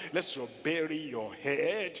life, lest you bury your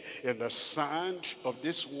head in the sand of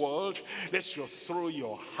this world, lest you throw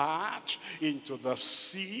your heart into the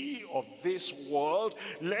sea of this world,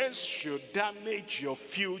 lest you damage your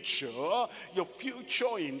future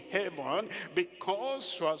in heaven,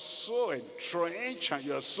 because you are so entrenched and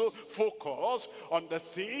you are so focused on the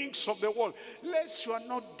things of the world, lest you are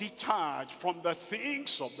not detached from the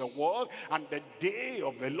things of the world, and the day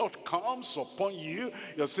of the Lord comes upon you,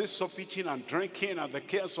 you're still eating and drinking, and the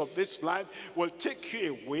cares of this life will take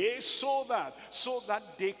you away, so that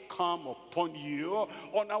they come upon you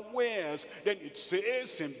unawares. Then it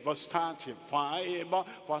says in verse 35,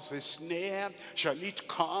 for as a snare shall it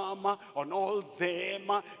come on all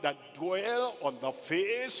them that dwell on the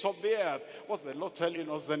face of the earth. What's the Lord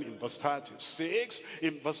telling us then in verse 36?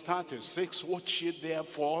 In verse 36, watch ye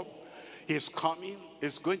therefore, he's coming,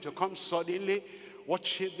 is going to come suddenly.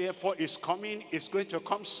 Watch ye therefore, is coming, is going to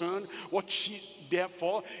come soon. Watch ye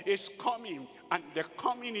therefore, is coming, and the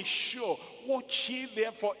coming is sure. Watch ye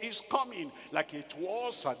therefore, is coming, like it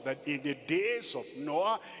was in the days of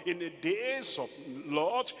Noah, in the days of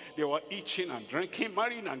Lot. They were eating and drinking,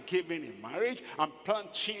 marrying and giving in marriage, and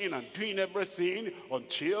planting and doing everything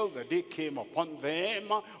until the day came upon them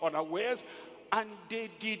unawares, and they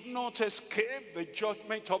did not escape the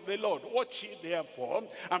judgment of the Lord. Watch ye therefore,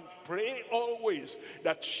 and pray always,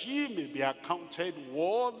 that ye may be accounted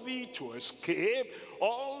worthy to escape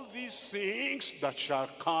all these things that shall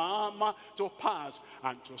come to pass,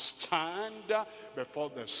 and to stand before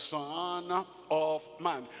the Son of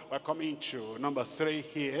Man. We're coming to number 3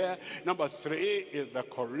 here. Number 3 is the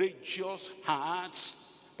courageous hearts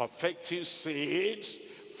perfecting saints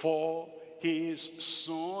for his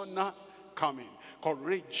soon coming.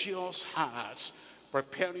 Courageous hearts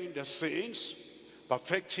preparing the saints,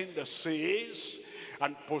 perfecting the saints,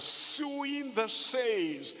 and pursuing the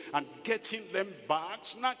saints, and getting them back,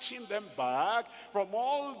 snatching them back from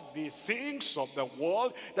all the things of the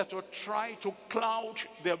world that will try to cloud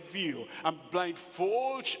their view and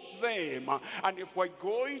blindfold them. And if we're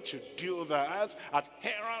going to do that, as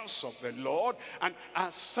heralds of the Lord and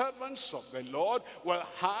as servants of the Lord, we'll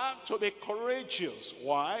have to be courageous.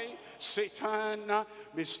 Why? Satan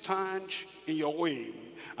may stand in your way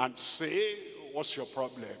and say, what's your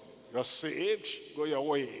problem? You're saved, go your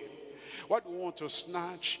way. Why do you want to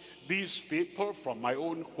snatch these people from my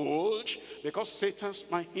own hold? Because Satan's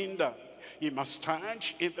my hinder. He must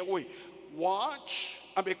stand in the way. Watch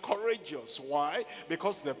and be courageous. Why?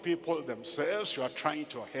 Because the people themselves you are trying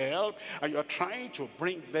to help, and you're trying to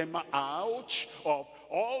bring them out of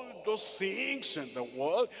all those things in the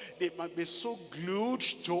world. They might be so glued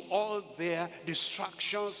to all their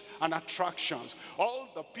distractions and attractions. All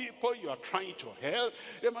the people you are trying to help,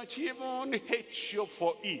 they might even hate you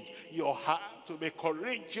for it. You have to be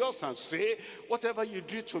courageous and say, whatever you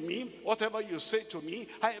do to me, whatever you say to me,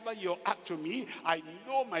 however you act to me, I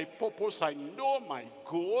know my purpose, I know my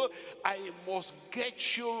goal. I must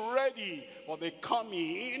get you ready for the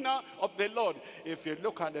coming of the Lord. If you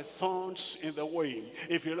look at the thorns in the way,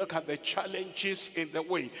 if you look at the challenges in the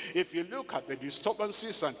way, if you look at the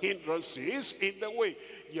disturbances and hindrances in the way,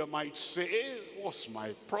 you might say, what's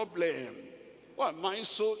my problem? Why am I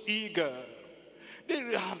so eager?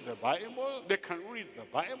 They have the Bible, they can read the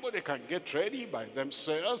Bible, they can get ready by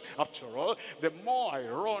themselves. After all, the more I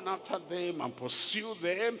run after them and pursue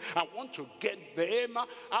them, I want to get them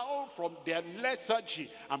out from their lethargy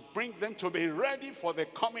and bring them to be ready for the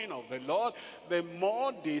coming of the Lord, the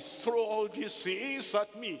more they throw all these things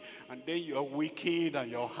at me. And then you're wicked and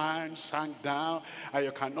your hands hang down and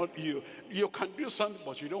you cannot, you can do something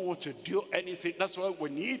but you don't want to do anything. That's why we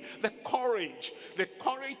need the courage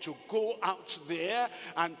to go out there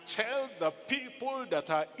and tell the people that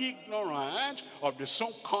are ignorant of the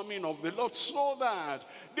soon coming of the Lord, so that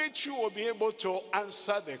they too will be able to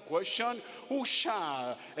answer the question, who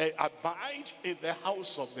shall abide in the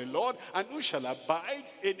house of the Lord, and who shall abide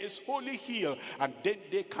in his holy hill? And then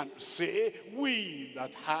they can say, we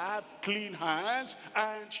that have clean hands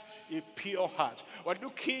and a pure heart. We're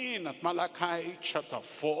looking at Malachi chapter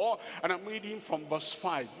 4, and I'm reading from verse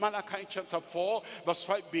 5. Malachi chapter 4, verse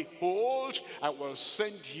 5, behold, I will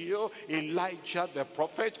send you Elijah the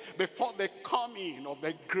prophet before the coming of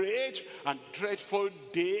the great and dreadful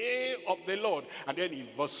day of the Lord. And then in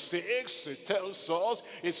verse 6, it tells us,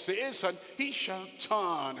 it says, and he shall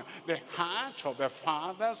turn the heart of the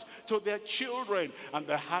fathers to their children, and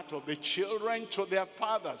the heart of the children to their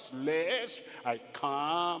fathers, lest I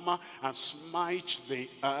come and smite the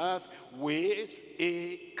earth with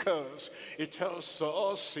a curse. It tells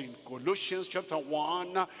us in Colossians chapter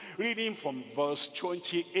 1, reading from verse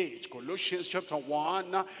 28. Colossians chapter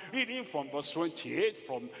 1, reading from verse 28,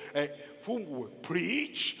 from whom we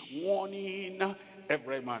preach, warning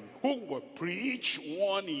every man. Whom we preach,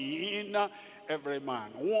 warning every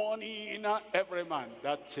man. Warning every man.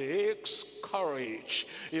 That takes courage.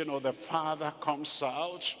 You know, the father comes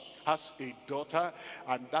out, has a daughter,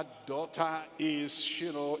 and that daughter is,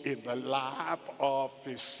 you know, in the lap of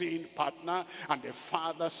his sin partner, and the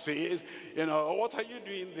father says, you know, what are you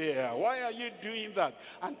doing there? Why are you doing that?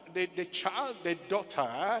 And the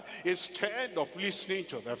daughter, instead of listening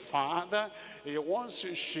to the father,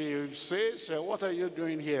 she says, what are you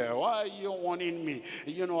doing here? Why are you warning me?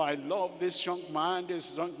 You know, I love this young man.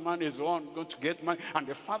 This young man is the one going to get money. And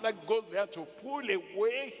the father goes there to pull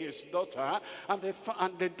away his daughter, and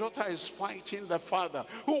the daughter is fighting the father,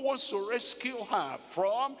 who wants to rescue her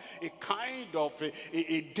from a kind of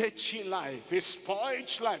a dirty life, a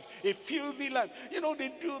spoiled life, a filthy life. You know,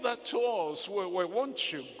 they do that to us. We want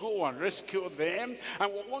to go and rescue them,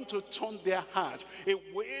 and we want to turn their heart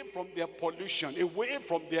away from their pollution, away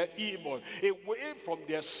from their evil, away from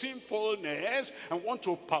their sinfulness, and want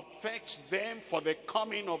to perfect them for the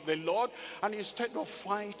coming of the Lord. And instead of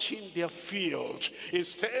fighting their field,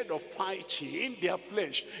 instead of fighting their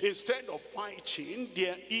flesh, instead of fighting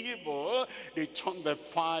their evil, they turn the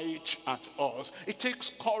fight at us. It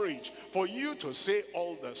takes courage for you to say,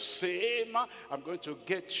 all the same, I'm going to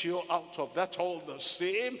get you out of that. All the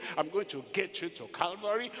same, I'm going to get you to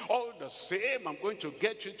Calvary. All the same, I'm going to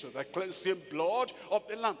get you to the cleansing blood of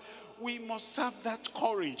the Lamb. We must have that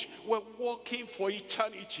courage. We're walking for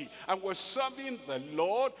eternity, and we're serving the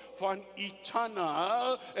Lord for an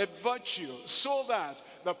eternal virtue, so that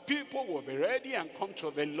the people will be ready and come to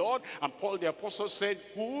the Lord. And Paul the apostle said,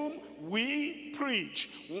 whom we preach,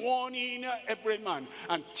 warning every man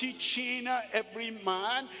and teaching every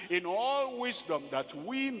man in all wisdom, that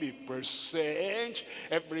we may present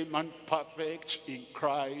every man perfect in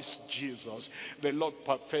Christ Jesus. The Lord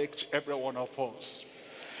perfect every one of us.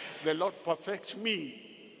 The Lord perfect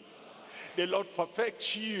me. The Lord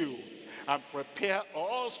perfect you, and prepare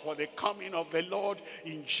us for the coming of the Lord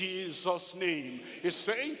in Jesus' name. He's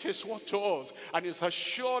saying his word to us, and he's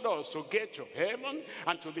assured us to get to heaven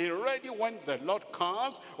and to be ready when the Lord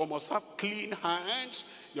comes. We must have clean hands.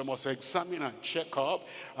 You must examine and check up.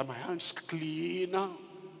 Are my hands clean?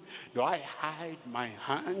 Do I hide my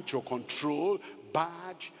hand to control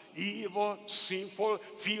bad, evil, sinful,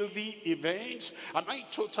 filthy events? Am I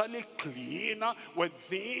totally clean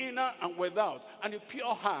within and without? And a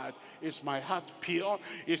pure heart, is my heart pure?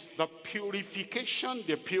 Is the purification,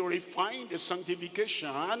 the purifying, the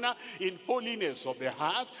sanctification in holiness of the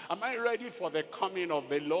heart? Am I ready for the coming of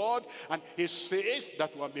the Lord? And he says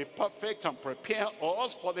that will be perfect and prepare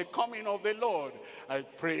us for the coming of the Lord. I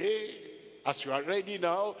pray as you are ready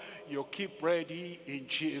now, you keep ready in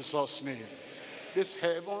Jesus' name. This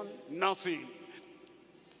heaven, nothing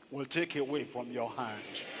will take away from your hand.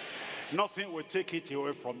 Nothing will take it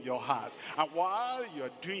away from your heart. And while you're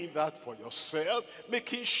doing that for yourself,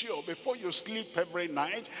 making sure before you sleep every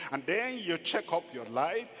night, and then you check up your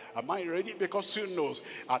life, am I ready? Because who knows,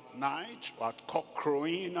 at night or at cock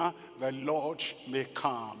crowing, the Lord may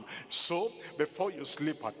come. So before you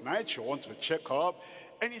sleep at night, you want to check up,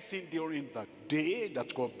 anything during the day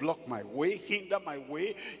that will block my way, hinder my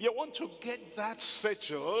way, you want to get that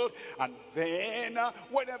settled. And then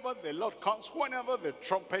whenever the Lord comes, whenever the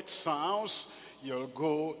trumpet sounds, you'll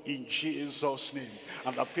go in Jesus' name.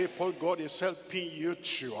 And the people God is helping you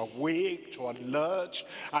to awake, to alert,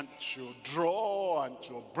 and to draw, and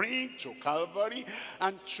to bring to Calvary,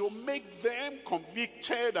 and to make them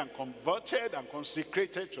convicted and converted and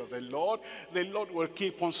consecrated to the Lord will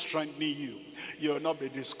keep on strengthening you. You will not be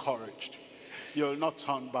discouraged. You will not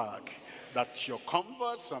turn back. That your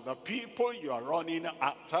converts and the people you are running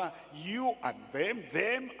after, you and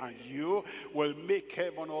them and you, will make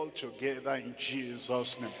heaven all together in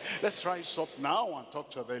Jesus' name. Let's rise up now and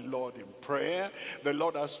talk to the Lord in prayer. The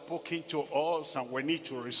Lord has spoken to us, and we need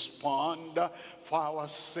to respond for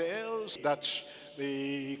ourselves, that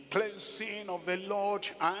the cleansing of the Lord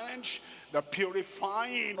and the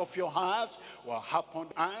purifying of your hearts will happen,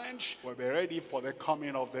 and we'll be ready for the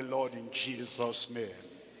coming of the Lord in Jesus' name.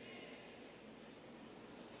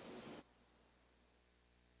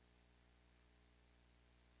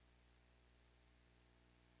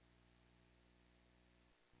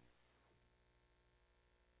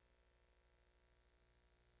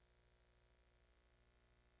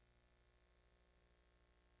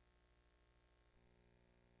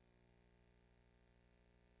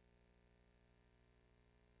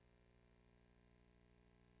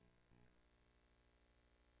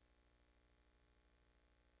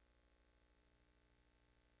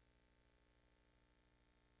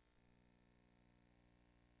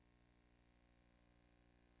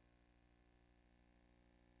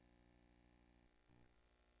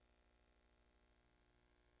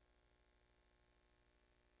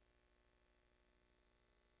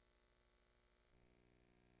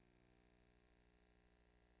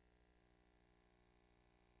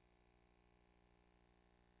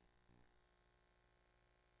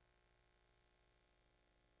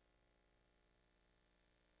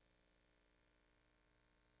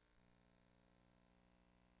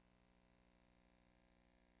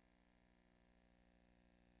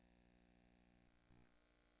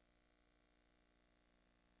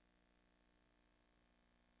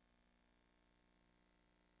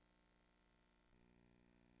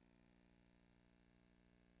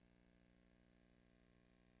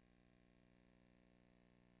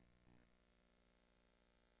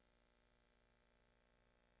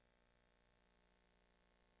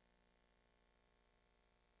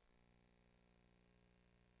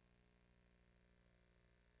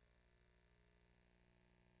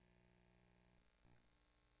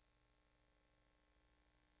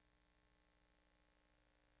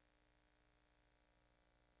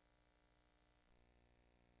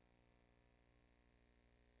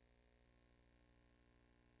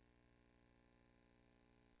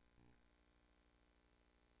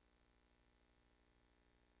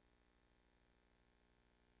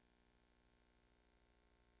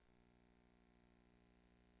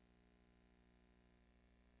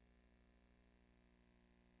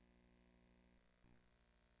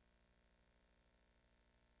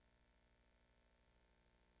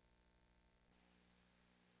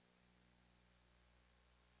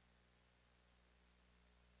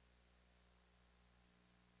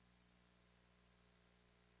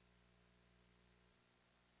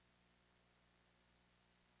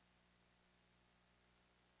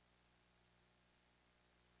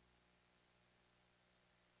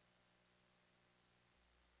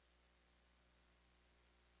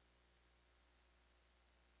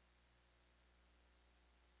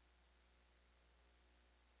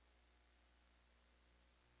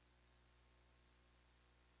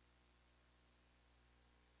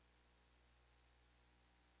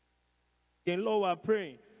 And Lord, we are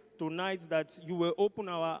praying tonight that you will open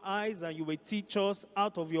our eyes and you will teach us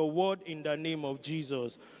out of your word in the name of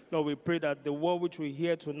Jesus. Lord, we pray that the word which we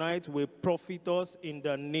hear tonight will profit us in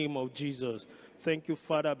the name of Jesus. Thank you,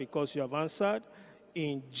 Father, because you have answered.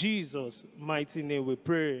 In Jesus' mighty name we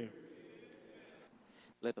pray.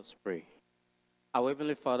 Let us pray. Our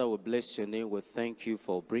Heavenly Father, we bless your name. We thank you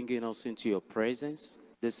for bringing us into your presence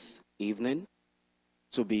this evening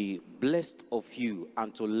to be blessed of you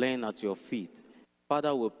and to learn at your feet.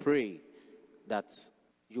 Father, we pray that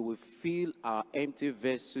you will fill our empty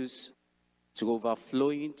vessels to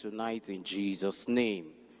overflowing tonight in Jesus' name.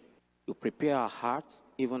 You prepare our hearts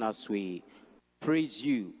even as we praise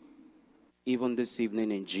you even this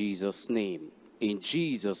evening in Jesus' name. In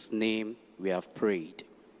Jesus' name we have prayed.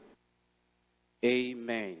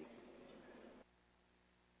 Amen.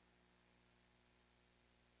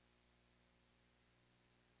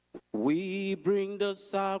 We bring the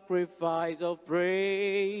sacrifice of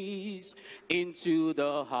praise into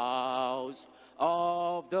the house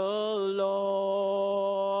of the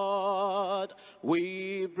Lord.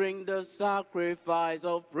 We bring the sacrifice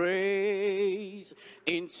of praise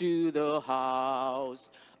into the house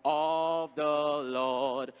of the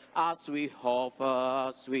Lord, as we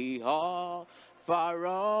offer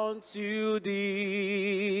unto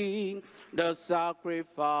thee the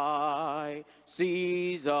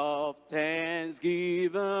sacrifices of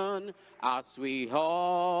thanksgiving, as we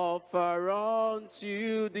offer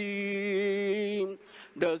unto thee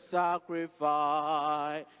the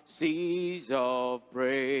sacrifices of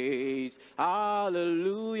praise.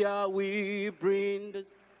 Hallelujah, we bring the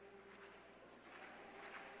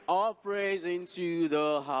of praise into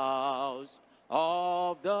the house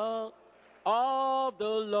of the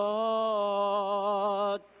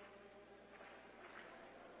Lord,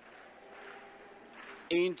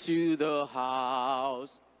 into the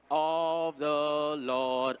house of the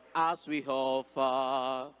Lord, as we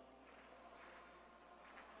offer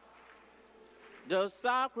the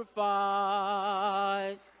sacrifice,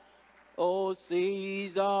 O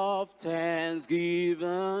seas of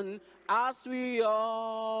thanksgiving, as we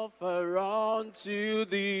offer unto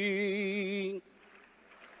thee.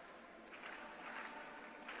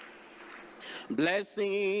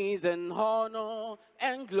 Blessings and honor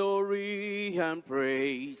and glory and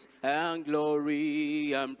praise and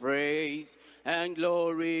glory and praise and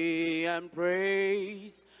glory and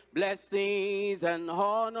praise. Blessings and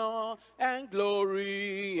honor and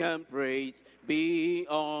glory and praise be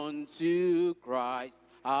unto Christ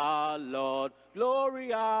our Lord.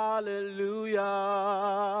 Glory, hallelujah.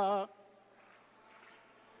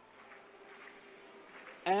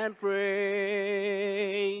 And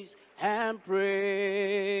praise and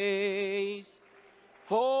praise.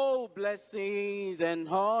 Oh, blessings and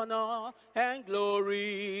honor and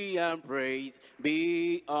glory and praise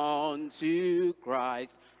be unto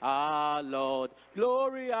Christ our Lord.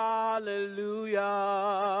 Glory, hallelujah.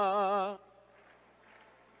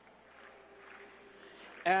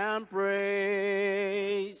 And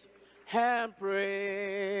praise and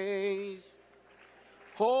praise.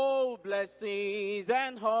 Oh, blessings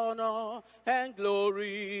and honor and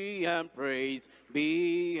glory and praise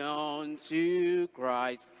be unto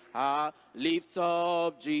Christ. Lift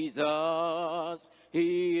up Jesus,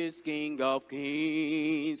 he is King of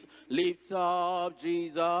kings. Lift up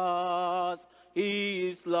Jesus, he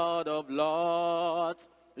is Lord of lords.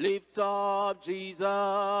 Lift up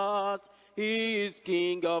Jesus, he is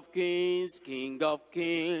King of kings,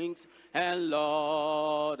 and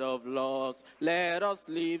Lord of lords. Let us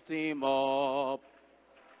lift him up.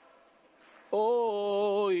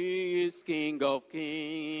 Oh, he is King of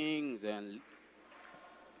kings, and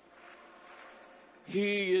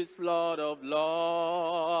he is Lord of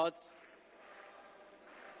lords.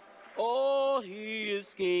 Oh, he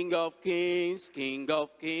is King of kings,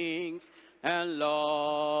 and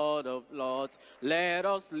Lord of lords. Let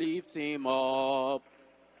us lift him up.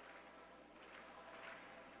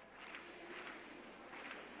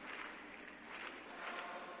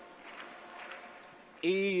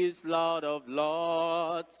 He is Lord of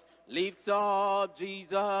lords. Lift up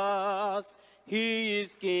Jesus. He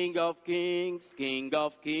is King of kings,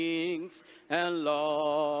 and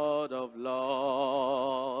Lord of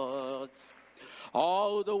lords.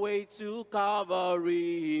 All the way to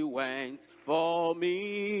Calvary he went for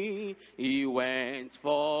me. He went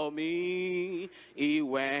for me. He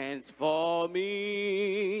went for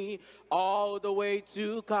me. All the way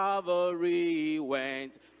to Calvary he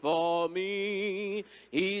went for me.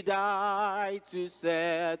 He died to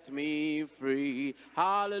set me free.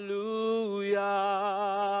 Hallelujah.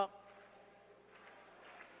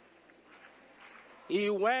 He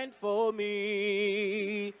went for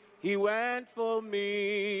me. He went for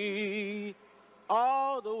me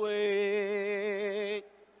all the way.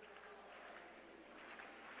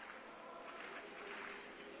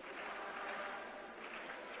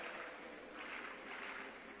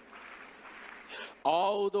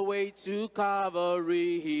 All the way to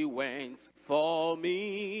Calvary he went for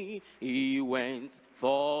me. He went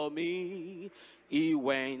for me. He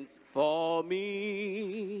went for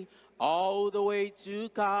me. All the way to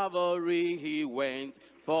Calvary he went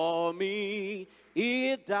for me.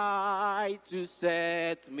 He died to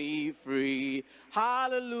set me free.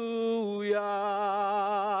 Hallelujah.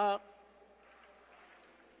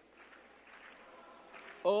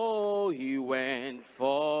 Oh, he went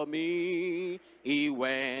for me. He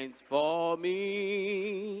went for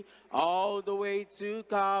me. All the way to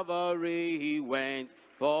Calvary he went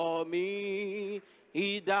for me.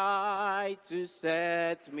 He died to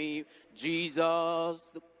set me.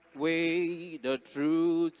 Jesus, the way, the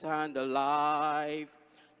truth, and the life.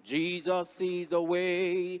 Jesus is the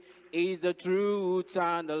way, is the truth,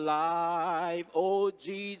 and the life. Oh,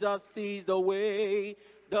 Jesus is the way,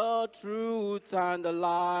 the truth, and the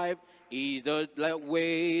life. Is the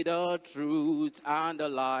way, the truth, and the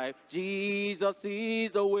life. Jesus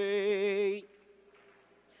is the way.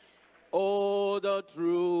 Oh, the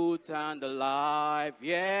truth and the life,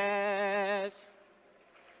 yes,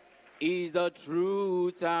 is the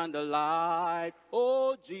truth and the life.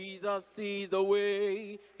 Oh, Jesus is the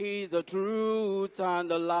way, he's the truth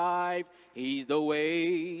and the life. He's the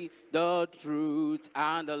way, the truth,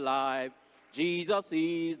 and the life. Jesus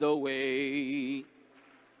is the way,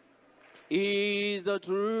 is the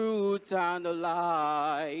truth and the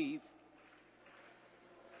life.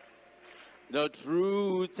 The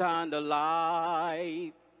truth and the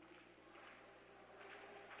life.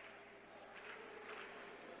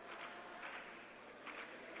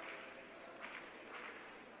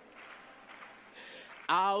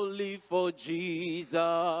 I'll live for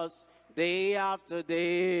Jesus day after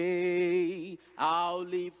day. I'll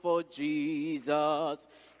live for Jesus.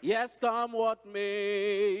 Yes, come what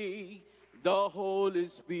may. The Holy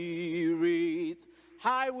Spirit,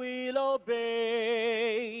 I will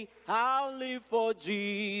obey. I'll live for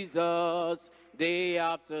Jesus day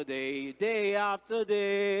after day, day after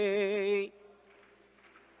day.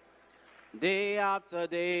 Day after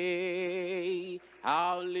day,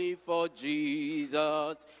 I'll live for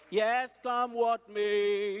Jesus. Yes, come what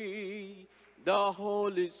may. The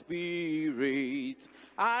Holy Spirit,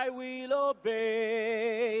 I will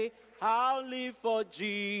obey. I'll live for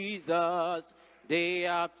Jesus day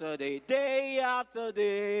after day, day after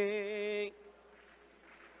day.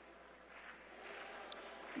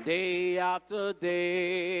 Day after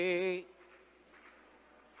day.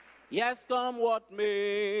 Yes, come what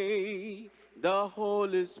may, the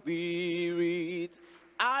Holy Spirit,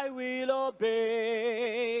 I will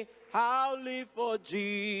obey. I'll live for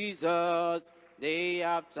Jesus day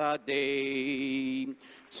after day.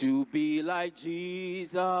 To be like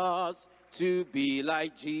Jesus, to be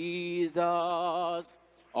like Jesus,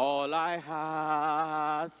 all I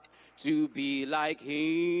ask, to be like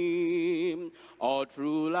him, all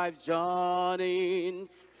through life journeying,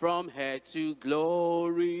 from head to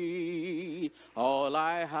glory, all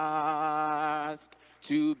I ask,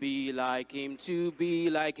 to be like him, to be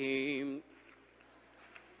like him,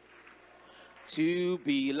 to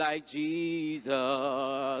be like Jesus,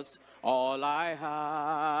 all I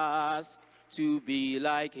ask, to be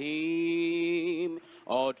like him,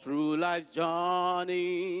 all through life's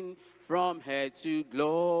journey, from head to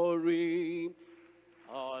glory,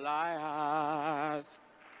 all I ask,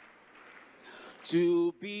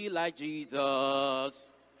 to be like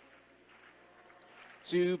Jesus,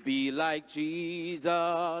 to be like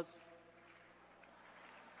Jesus,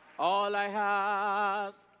 all I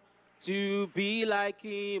ask, to be like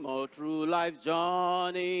him all through life's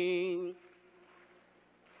journey,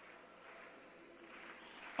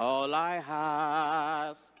 all I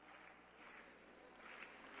ask.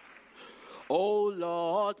 Oh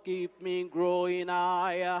Lord, keep me growing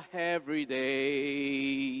higher every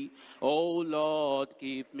day. Oh Lord,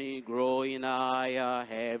 keep me growing higher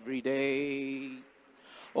every day.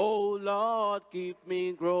 Oh Lord, keep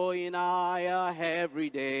me growing higher every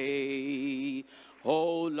day.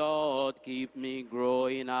 Oh Lord, keep me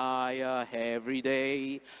growing higher every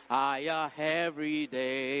day. Higher every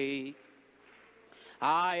day.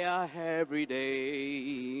 Higher every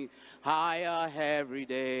day, higher every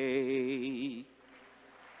day.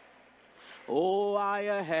 Oh,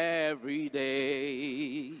 higher every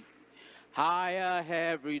day, higher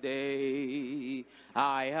every day,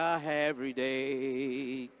 higher every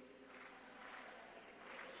day.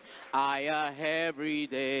 Higher every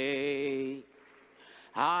day,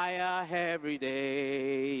 higher every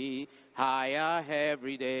day, higher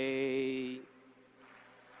every day.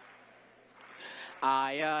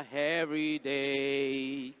 Higher every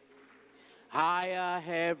day, higher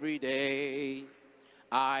every day,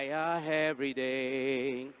 higher every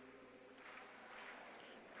day.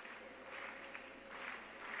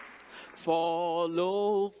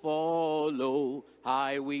 Follow, follow,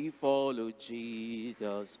 I will follow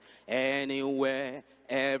Jesus. Anywhere,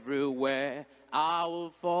 everywhere, I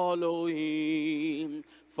will follow him.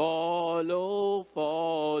 Follow,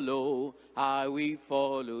 follow, I will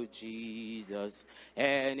follow Jesus.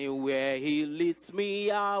 Anywhere he leads me,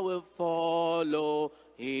 I will follow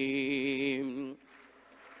him.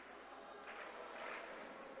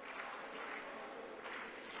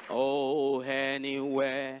 Oh,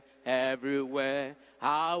 anywhere, everywhere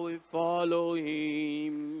I will follow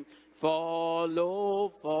him. Follow,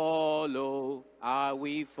 follow, I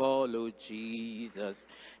will follow Jesus.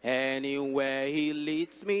 Anywhere he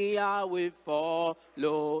leads me, I will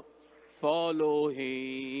follow, follow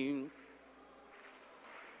him.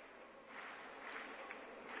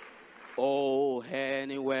 Oh,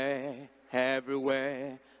 anywhere,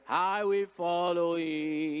 everywhere, I will follow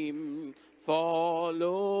him.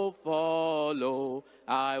 Follow, follow,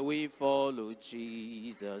 I will follow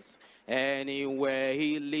Jesus. Anywhere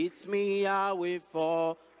he leads me, I will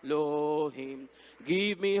follow him.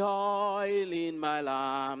 Give me oil in my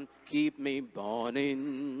lamp, keep me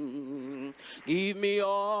burning. Give me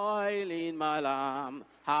oil in my lamp,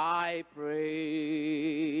 I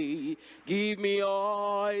pray. Give me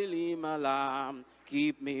oil in my lamp,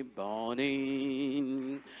 keep me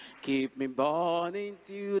burning. Keep me burning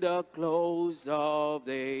till the close of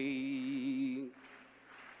day.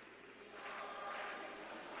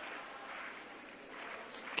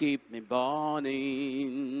 Keep me burning.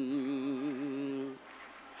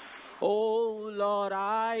 Oh Lord,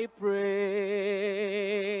 I pray.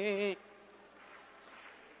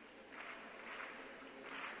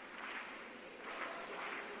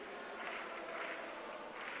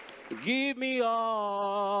 Give me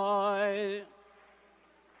oil.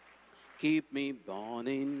 Keep me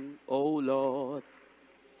burning, oh Lord.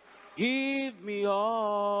 Give me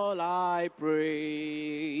all, I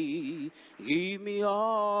pray. Give me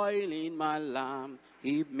oil in my lamp.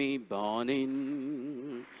 Keep me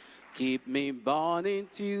burning. Keep me burning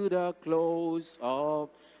till the close of.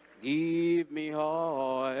 Give me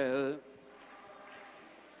oil.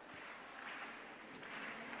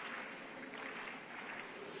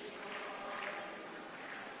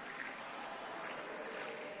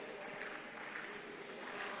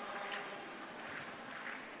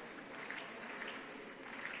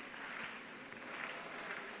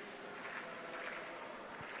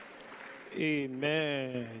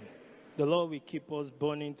 Amen. The Lord will keep us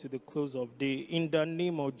burning to the close of day in the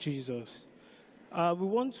name of Jesus. We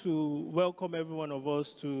want to welcome every one of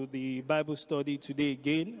us to the Bible study today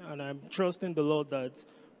again, and I'm trusting the Lord that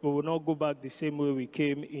we will not go back the same way we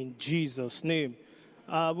came in Jesus' name.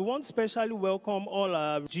 We want to specially welcome all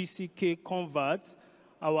our GCK converts,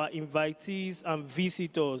 our invitees and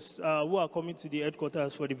visitors who are coming to the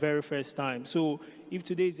headquarters for the very first time. So if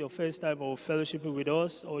today is your first time of fellowshipping with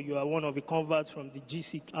us, or you are one of the converts from the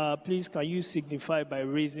GCK, please can you signify by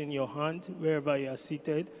raising your hand wherever you are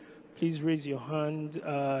seated. Please raise your hand.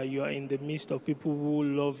 You are in the midst of people who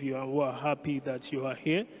love you and who are happy that you are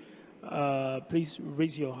here. Please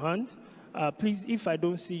raise your hand. Please, if I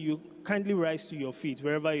don't see you, kindly rise to your feet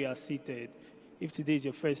wherever you are seated. If today is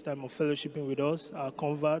your first time of fellowshipping with us, our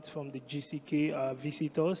converts from the GCK, our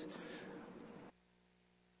visitors,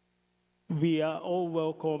 we are all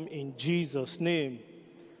welcome in Jesus' name.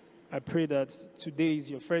 I pray that today is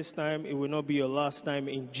your first time. It will not be your last time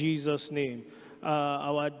in Jesus' name.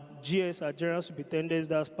 Our GS, our General Superintendent,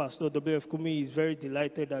 that's Pastor W.F. KUMUYI, is very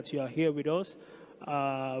delighted that you are here with us.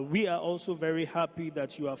 We are also very happy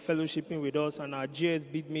that you are fellowshipping with us, and our GS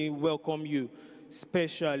bid me welcome you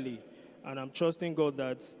specially. And I'm trusting God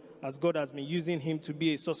that as God has been using him to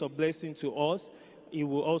be a source of blessing to us, he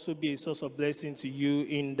will also be a source of blessing to you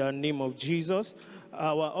in the name of Jesus.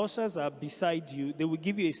 Our ushers are beside you. They will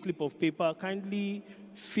give you a slip of paper. Kindly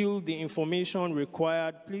fill the information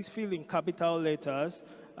required. Please fill in capital letters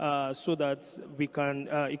so that we can,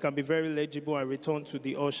 it can be very legible and returned to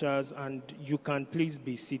the ushers, and you can please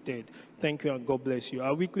be seated. Thank you and God bless you.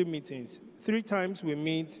 Our weekly meetings, 3 times we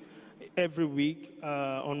meet every week.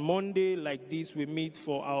 On Monday, like this, we meet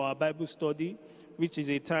for our Bible study, which is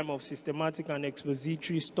a time of systematic and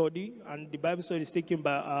expository study. And the Bible study is taken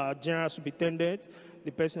by our General Superintendent,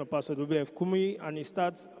 the person of Pastor W.F. KUMUYI, and it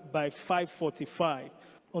starts by 5:45.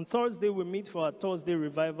 On Thursday, we meet for our Thursday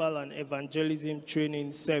Revival and Evangelism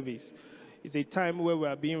Training Service. It's a time where we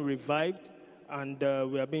are being revived, and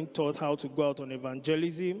we are being taught how to go out on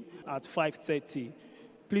evangelism at 5:30.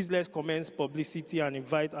 Please let's commence publicity and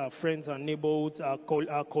invite our friends and neighborhoods, our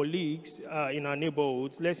colleagues in our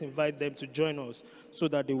neighborhoods. Let's invite them to join us so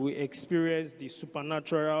that they will experience the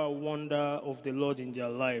supernatural wonder of the Lord in their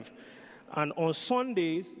life. And on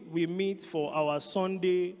Sundays, we meet for our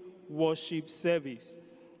Sunday worship service.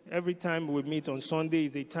 Every time we meet on Sunday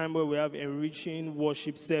is a time where we have enriching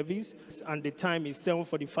worship service, and the time is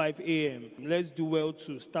 7:45 a.m. Let's do well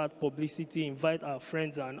to start publicity, invite our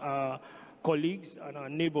friends and our colleagues and our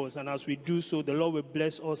neighbors, and as we do so, the Lord will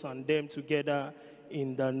bless us and them together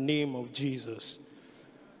in the name of Jesus.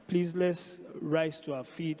 Please let's rise to our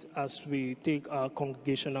feet as we take our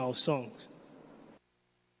congregational songs.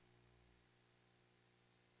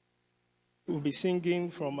 We'll be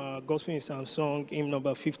singing from our Gospel in Psalm song, hymn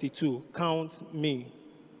number 52, Count Me.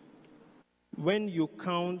 When you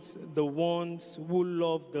count the ones who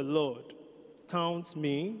love the Lord, count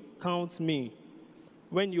me, count me.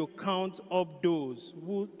 When you count up those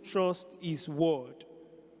who trust his word,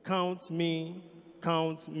 count me,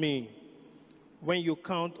 count me. When you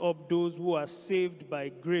count up those who are saved by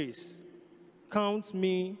grace, count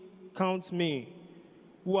me, count me.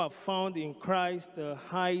 Who are found in Christ a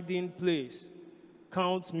hiding place,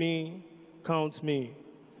 count me, count me.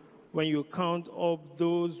 When you count up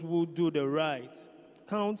those who do the right,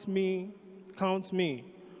 count me, count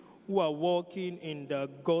me. Who are walking in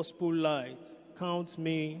the gospel light, count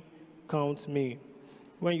me, count me.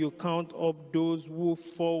 When you count up those who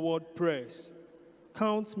forward press,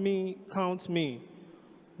 count me, count me.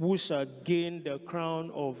 Who shall gain the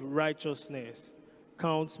crown of righteousness,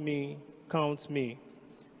 count me, count me.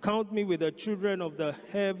 Count me with the children of the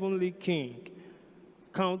heavenly King.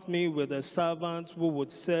 Count me with the servants who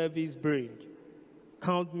would service bring.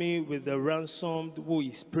 Count me with the ransomed who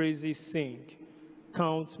his praises sing.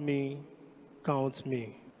 Count me, count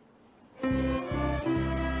me.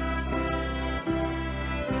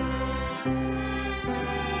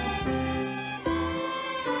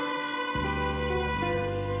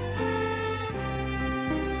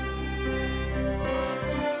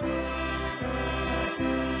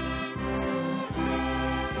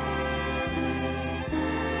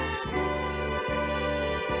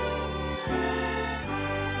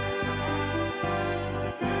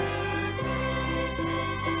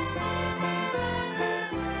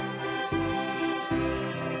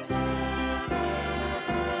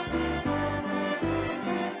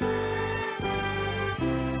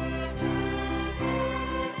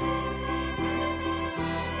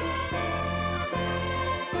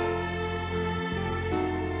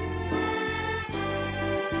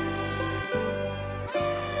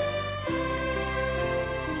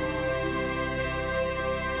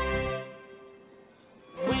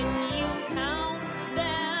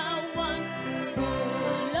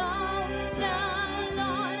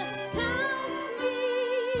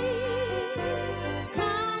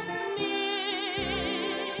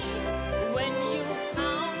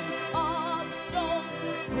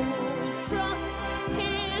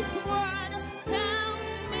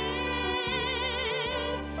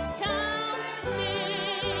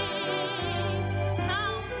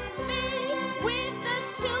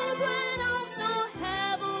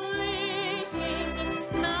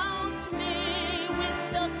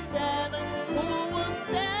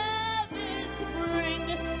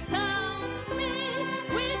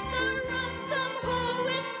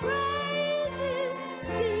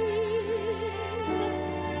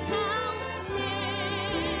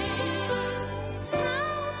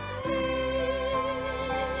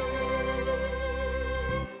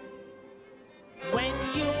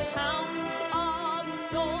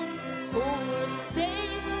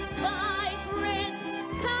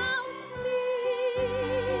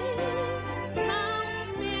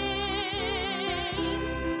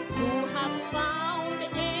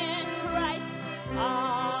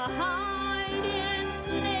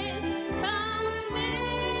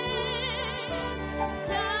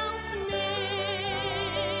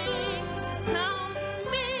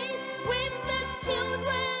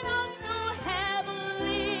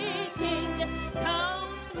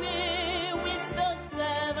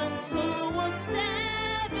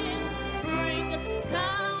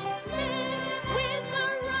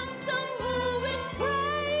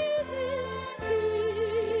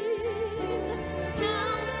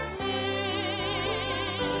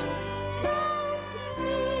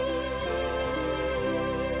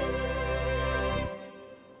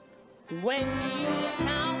 When you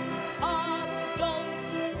count all those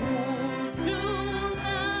who do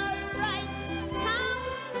the right, count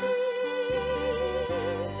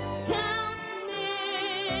me,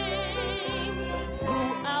 who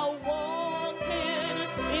are walking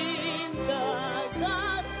in the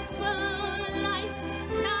gospel light,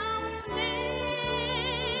 count me,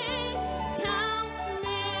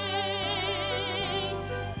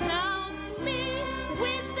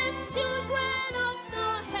 with the children of the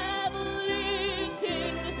heavenly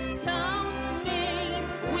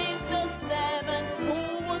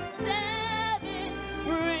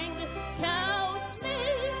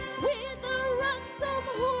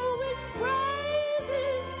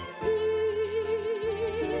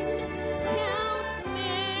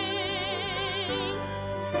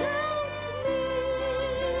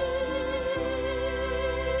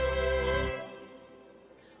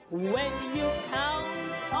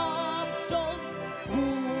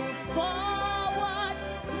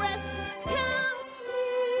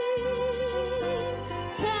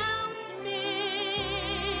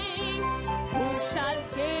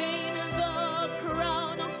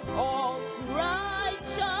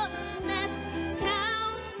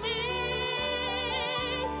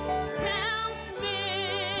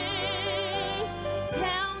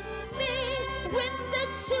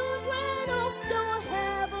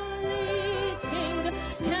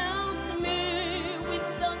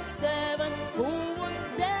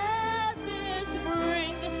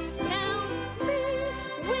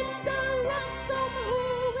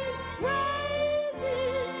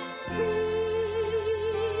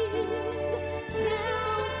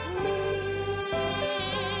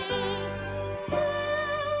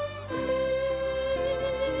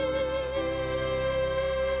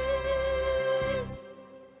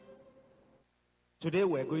Today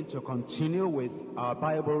we're going to continue with our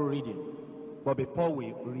Bible reading. But before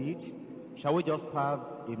we read, shall we just have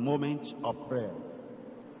a moment of prayer?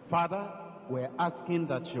 Father, we're asking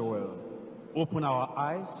that you will open our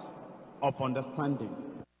eyes of understanding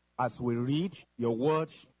as we read your word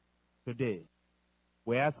today.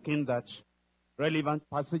 We're asking that relevant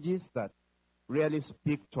passages that really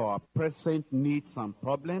speak to our present needs and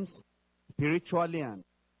problems, spiritually and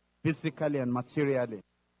physically and materially,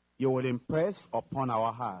 you will impress upon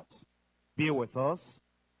our hearts. Be with us,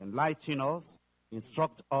 enlighten us,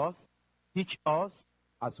 instruct us, teach us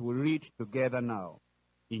as we read together now.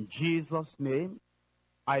 In Jesus' name,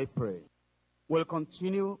 I pray. We'll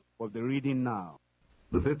continue with the reading now.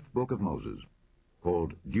 The fifth book of Moses,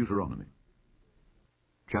 called Deuteronomy.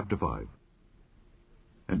 Chapter 5.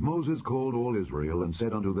 And Moses called all Israel, and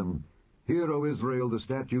said unto them, Hear, O Israel, the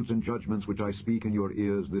statutes and judgments which I speak in your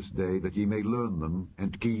ears this day, that ye may learn them,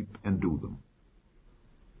 and keep and do them.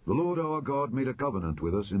 The Lord our God made a covenant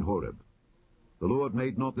with us in Horeb. The Lord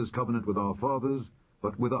made not this covenant with our fathers,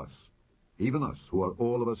 but with us, even us, who are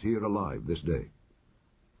all of us here alive this day.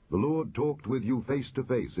 The Lord talked with you face to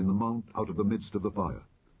face in the mount out of the midst of the fire.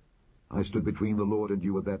 I stood between the Lord and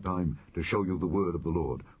you at that time to show you the word of the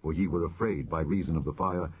Lord, for ye were afraid by reason of the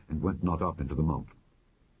fire, and went not up into the mount,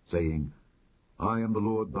 saying, I am the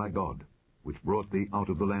Lord thy God, which brought thee out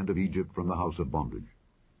of the land of Egypt from the house of bondage.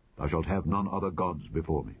 Thou shalt have none other gods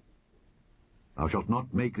before me. Thou shalt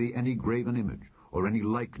not make thee any graven image, or any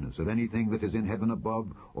likeness of anything that is in heaven above,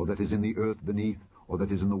 or that is in the earth beneath, or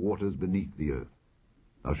that is in the waters beneath the earth.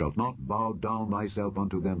 Thou shalt not bow down thyself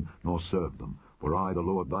unto them, nor serve them. For I, the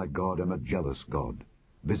Lord thy God, am a jealous God,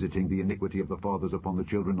 visiting the iniquity of the fathers upon the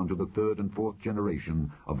children unto the third and fourth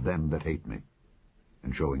generation of them that hate me,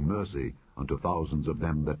 and showing mercy unto thousands of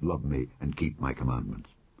them that love me and keep my commandments.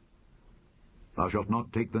 Thou shalt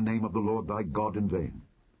not take the name of the Lord thy God in vain,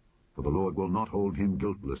 for the Lord will not hold him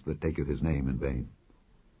guiltless that taketh his name in vain.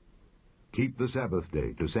 Keep the Sabbath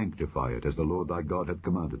day to sanctify it, as the Lord thy God hath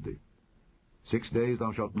commanded thee. 6 days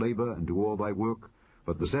thou shalt labor and do all thy work,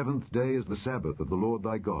 but the seventh day is the Sabbath of the Lord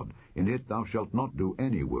thy God. In it thou shalt not do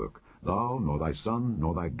any work, thou, nor thy son,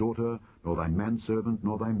 nor thy daughter, nor thy manservant,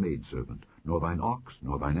 nor thy maidservant, nor thine ox,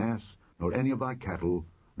 nor thine ass, nor any of thy cattle,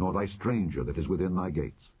 nor thy stranger that is within thy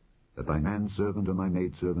gates, that thy manservant and thy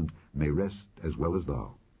maidservant may rest as well as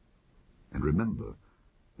thou. And remember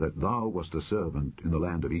that thou wast a servant in the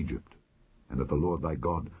land of Egypt, and that the Lord thy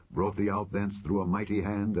God brought thee out thence through a mighty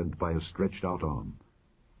hand and by a stretched out arm.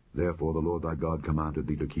 Therefore the Lord thy God commanded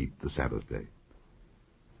thee to keep the Sabbath day.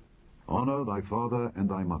 Honor thy father and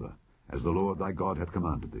thy mother, as the Lord thy God hath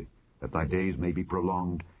commanded thee, that thy days may be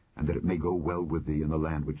prolonged, and that it may go well with thee in the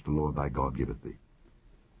land which the Lord thy God giveth thee.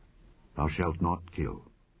 Thou shalt not kill.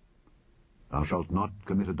 Thou shalt not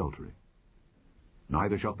commit adultery.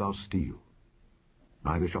 Neither shalt thou steal.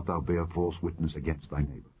 Neither shalt thou bear false witness against thy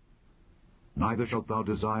neighbor. Neither shalt thou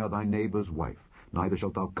desire thy neighbor's wife. Neither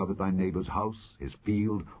shalt thou covet thy neighbor's house, his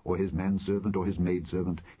field, or his manservant, or his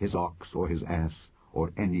maidservant, his ox, or his ass,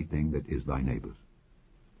 or anything that is thy neighbor's.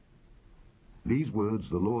 These words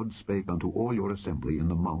the Lord spake unto all your assembly in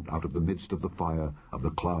the mount out of the midst of the fire, of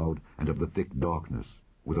the cloud, and of the thick darkness,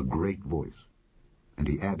 with a great voice. And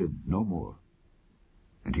he added no more.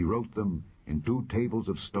 And he wrote them in 2 tables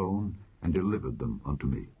of stone, and delivered them unto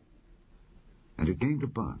me. And it came to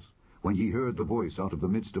pass, when ye heard the voice out of the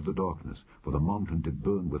midst of the darkness, for the mountain did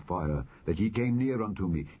burn with fire, that ye came near unto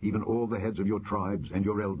me, even all the heads of your tribes and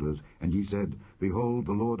your elders, and ye said, Behold,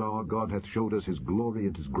 the Lord our God hath showed us his glory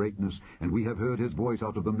and his greatness, and we have heard his voice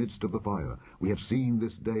out of the midst of the fire. We have seen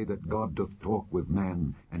this day that God doth talk with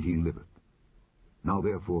man, and he liveth. Now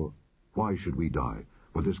therefore, why should we die?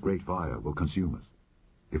 For this great fire will consume us.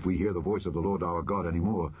 If we hear the voice of the Lord our God any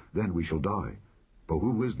more, then we shall die. For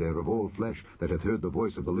who is there of all flesh that hath heard the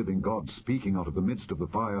voice of the living God speaking out of the midst of the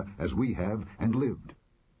fire, as we have, and lived?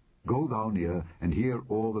 Go thou near, and hear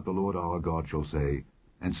all that the Lord our God shall say,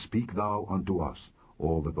 and speak thou unto us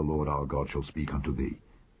all that the Lord our God shall speak unto thee,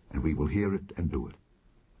 and we will hear it and do it.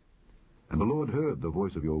 And the Lord heard the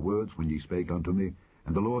voice of your words when ye spake unto me,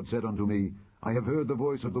 and the Lord said unto me, I have heard the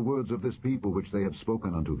voice of the words of this people which they have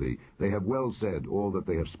spoken unto thee. They have well said all that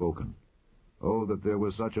they have spoken. Oh, that there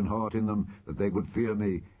was such an heart in them, that they would fear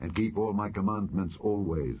me, and keep all my commandments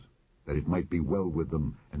always, that it might be well with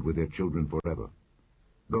them, and with their children forever.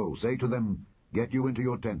 Go, say to them, Get you into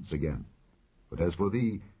your tents again. But as for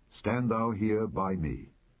thee, stand thou here by me.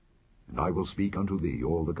 And I will speak unto thee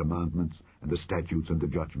all the commandments, and the statutes, and the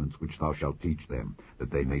judgments, which thou shalt teach them,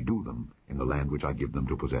 that they may do them in the land which I give them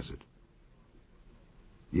to possess it.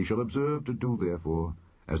 Ye shall observe to do, therefore,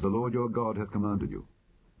 as the Lord your God hath commanded you.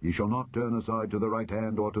 Ye shall not turn aside to the right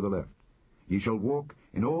hand or to the left. Ye shall walk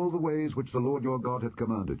in all the ways which the Lord your God hath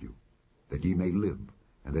commanded you, that ye may live,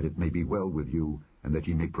 and that it may be well with you, and that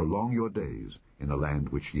ye may prolong your days in the land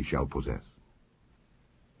which ye shall possess.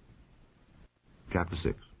 Chapter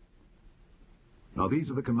 6. Now these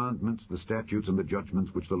are the commandments, the statutes, and the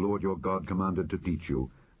judgments which the Lord your God commanded to teach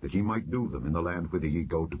you, that ye might do them in the land whither ye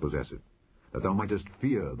go to possess it, that thou mightest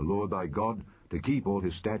fear the Lord thy God, to keep all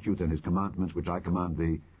his statutes and his commandments which I command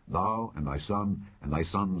thee, thou and thy son and thy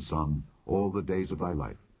son's son, all the days of thy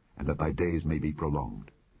life, and that thy days may be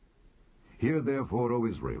prolonged. Hear therefore, O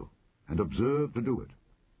Israel, and observe to do it,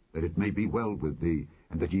 that it may be well with thee,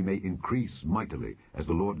 and that ye may increase mightily, as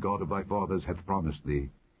the Lord God of thy fathers hath promised thee,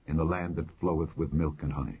 in the land that floweth with milk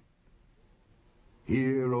and honey.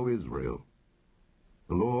 Hear, O Israel,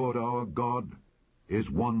 the Lord our God is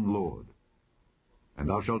one Lord, and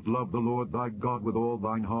thou shalt love the Lord thy God with all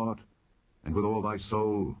thine heart, and with all thy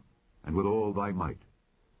soul, and with all thy might.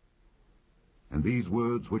 And these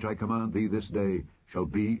words which I command thee this day shall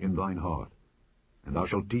be in thine heart, and thou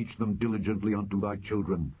shalt teach them diligently unto thy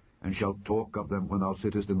children, and shalt talk of them when thou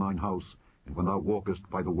sittest in thine house, and when thou walkest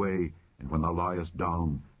by the way, and when thou liest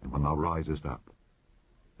down, and when thou risest up.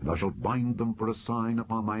 And thou shalt bind them for a sign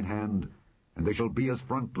upon thine hand, and they shall be as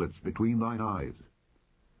frontlets between thine eyes.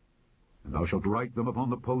 And thou shalt write them upon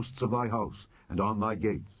the posts of thy house, and on thy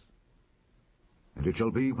gates. And it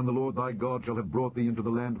shall be, when the Lord thy God shall have brought thee into the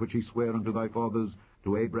land which he sware unto thy fathers,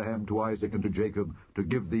 to Abraham, to Isaac, and to Jacob, to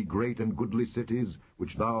give thee great and goodly cities,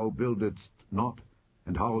 which thou buildedst not,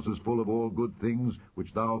 and houses full of all good things,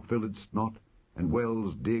 which thou filledst not, and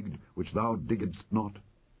wells digged, which thou diggedst not,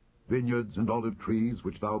 vineyards and olive trees,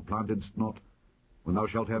 which thou plantedst not, when thou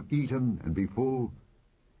shalt have eaten and be full,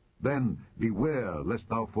 then beware lest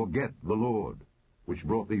thou forget the Lord, which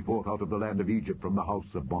brought thee forth out of the land of Egypt from the house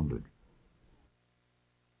of bondage.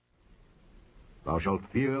 Thou shalt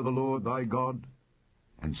fear the Lord thy God,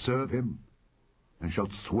 and serve him, and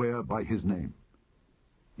shalt swear by his name.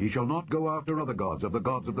 Ye shall not go after other gods, of the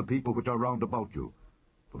gods of the people which are round about you,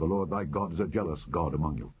 for the Lord thy God is a jealous God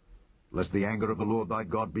among you, lest the anger of the Lord thy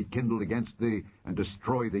God be kindled against thee, and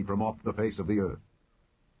destroy thee from off the face of the earth.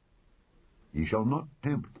 Ye shall not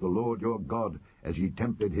tempt the Lord your God, as ye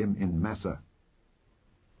tempted him in Massah.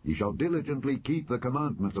 Ye shall diligently keep the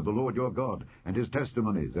commandments of the Lord your God, and his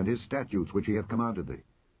testimonies, and his statutes which he hath commanded thee.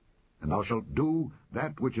 And thou shalt do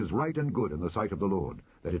that which is right and good in the sight of the Lord,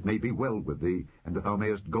 that it may be well with thee, and that thou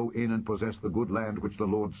mayest go in and possess the good land which the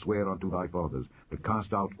Lord sware unto thy fathers, to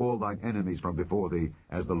cast out all thine enemies from before thee,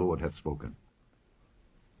 as the Lord hath spoken.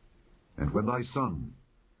 And when thy son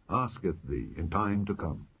asketh thee in time to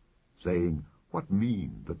come, saying, What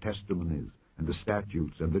mean the testimonies, and the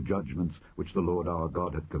statutes, and the judgments which the Lord our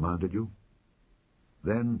God hath commanded you?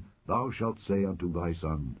 Then thou shalt say unto thy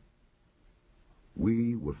son,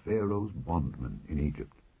 We were Pharaoh's bondmen in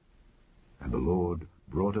Egypt, and the Lord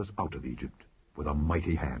brought us out of Egypt with a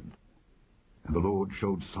mighty hand. And the Lord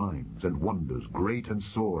showed signs and wonders great and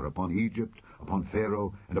sore upon Egypt, upon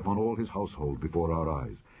Pharaoh, and upon all his household before our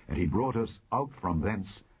eyes. And he brought us out from thence,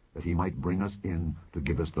 that he might bring us in to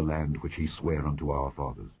give us the land which he sware unto our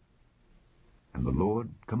fathers. And the Lord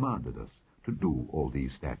commanded us to do all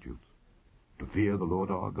these statutes, to fear the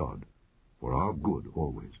Lord our God, for our good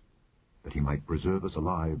always, that he might preserve us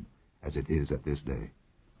alive, as it is at this day.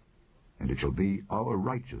 And it shall be our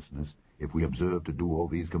righteousness, if we observe to do all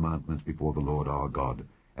these commandments before the Lord our God,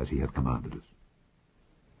 as he hath commanded us.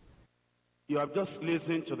 You have just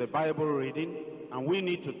listened to the Bible reading, and we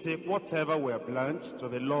need to take whatever we have learned to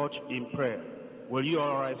the Lord in prayer. Will you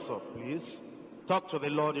all rise up, please? Talk to the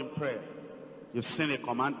Lord in prayer. You've seen a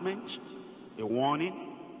commandment, a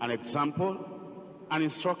warning, an example, an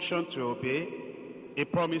instruction to obey, a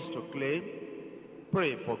promise to claim.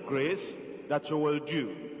 Pray for grace that you will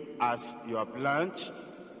do as you have learned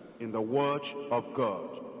in the Word of God.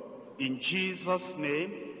 In Jesus'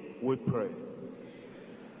 name we pray.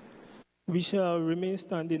 We shall remain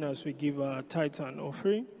standing as we give our tithe and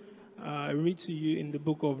offering. I read to you in the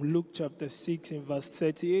book of Luke chapter 6 in verse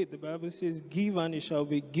 38. The Bible says, Give and it shall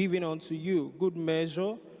be given unto you. Good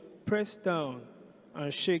measure, pressed down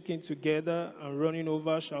and shaken together and running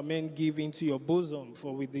over shall men give into your bosom.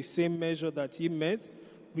 For with the same measure that ye met,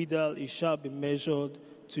 withal it shall be measured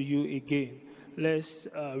to you again. Let's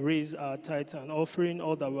raise our tithe and offering,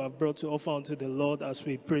 all that we have brought to offer unto the Lord as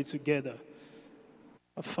we pray together.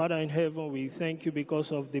 Father in heaven, we thank you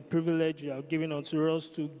because of the privilege you have given unto us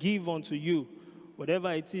to give unto you.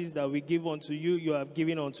 Whatever it is that we give unto you, you have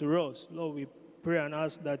given unto us. Lord, we pray and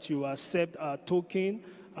ask that you accept our token,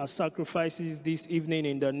 our sacrifices this evening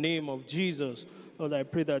in the name of Jesus. Lord, I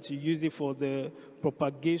pray that you use it for the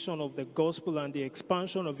propagation of the gospel and the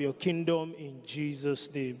expansion of your kingdom in Jesus'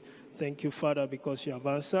 name. Thank you, Father, because you have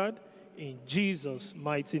answered. In Jesus'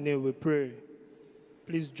 mighty name we pray.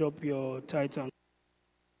 Please drop your tithes and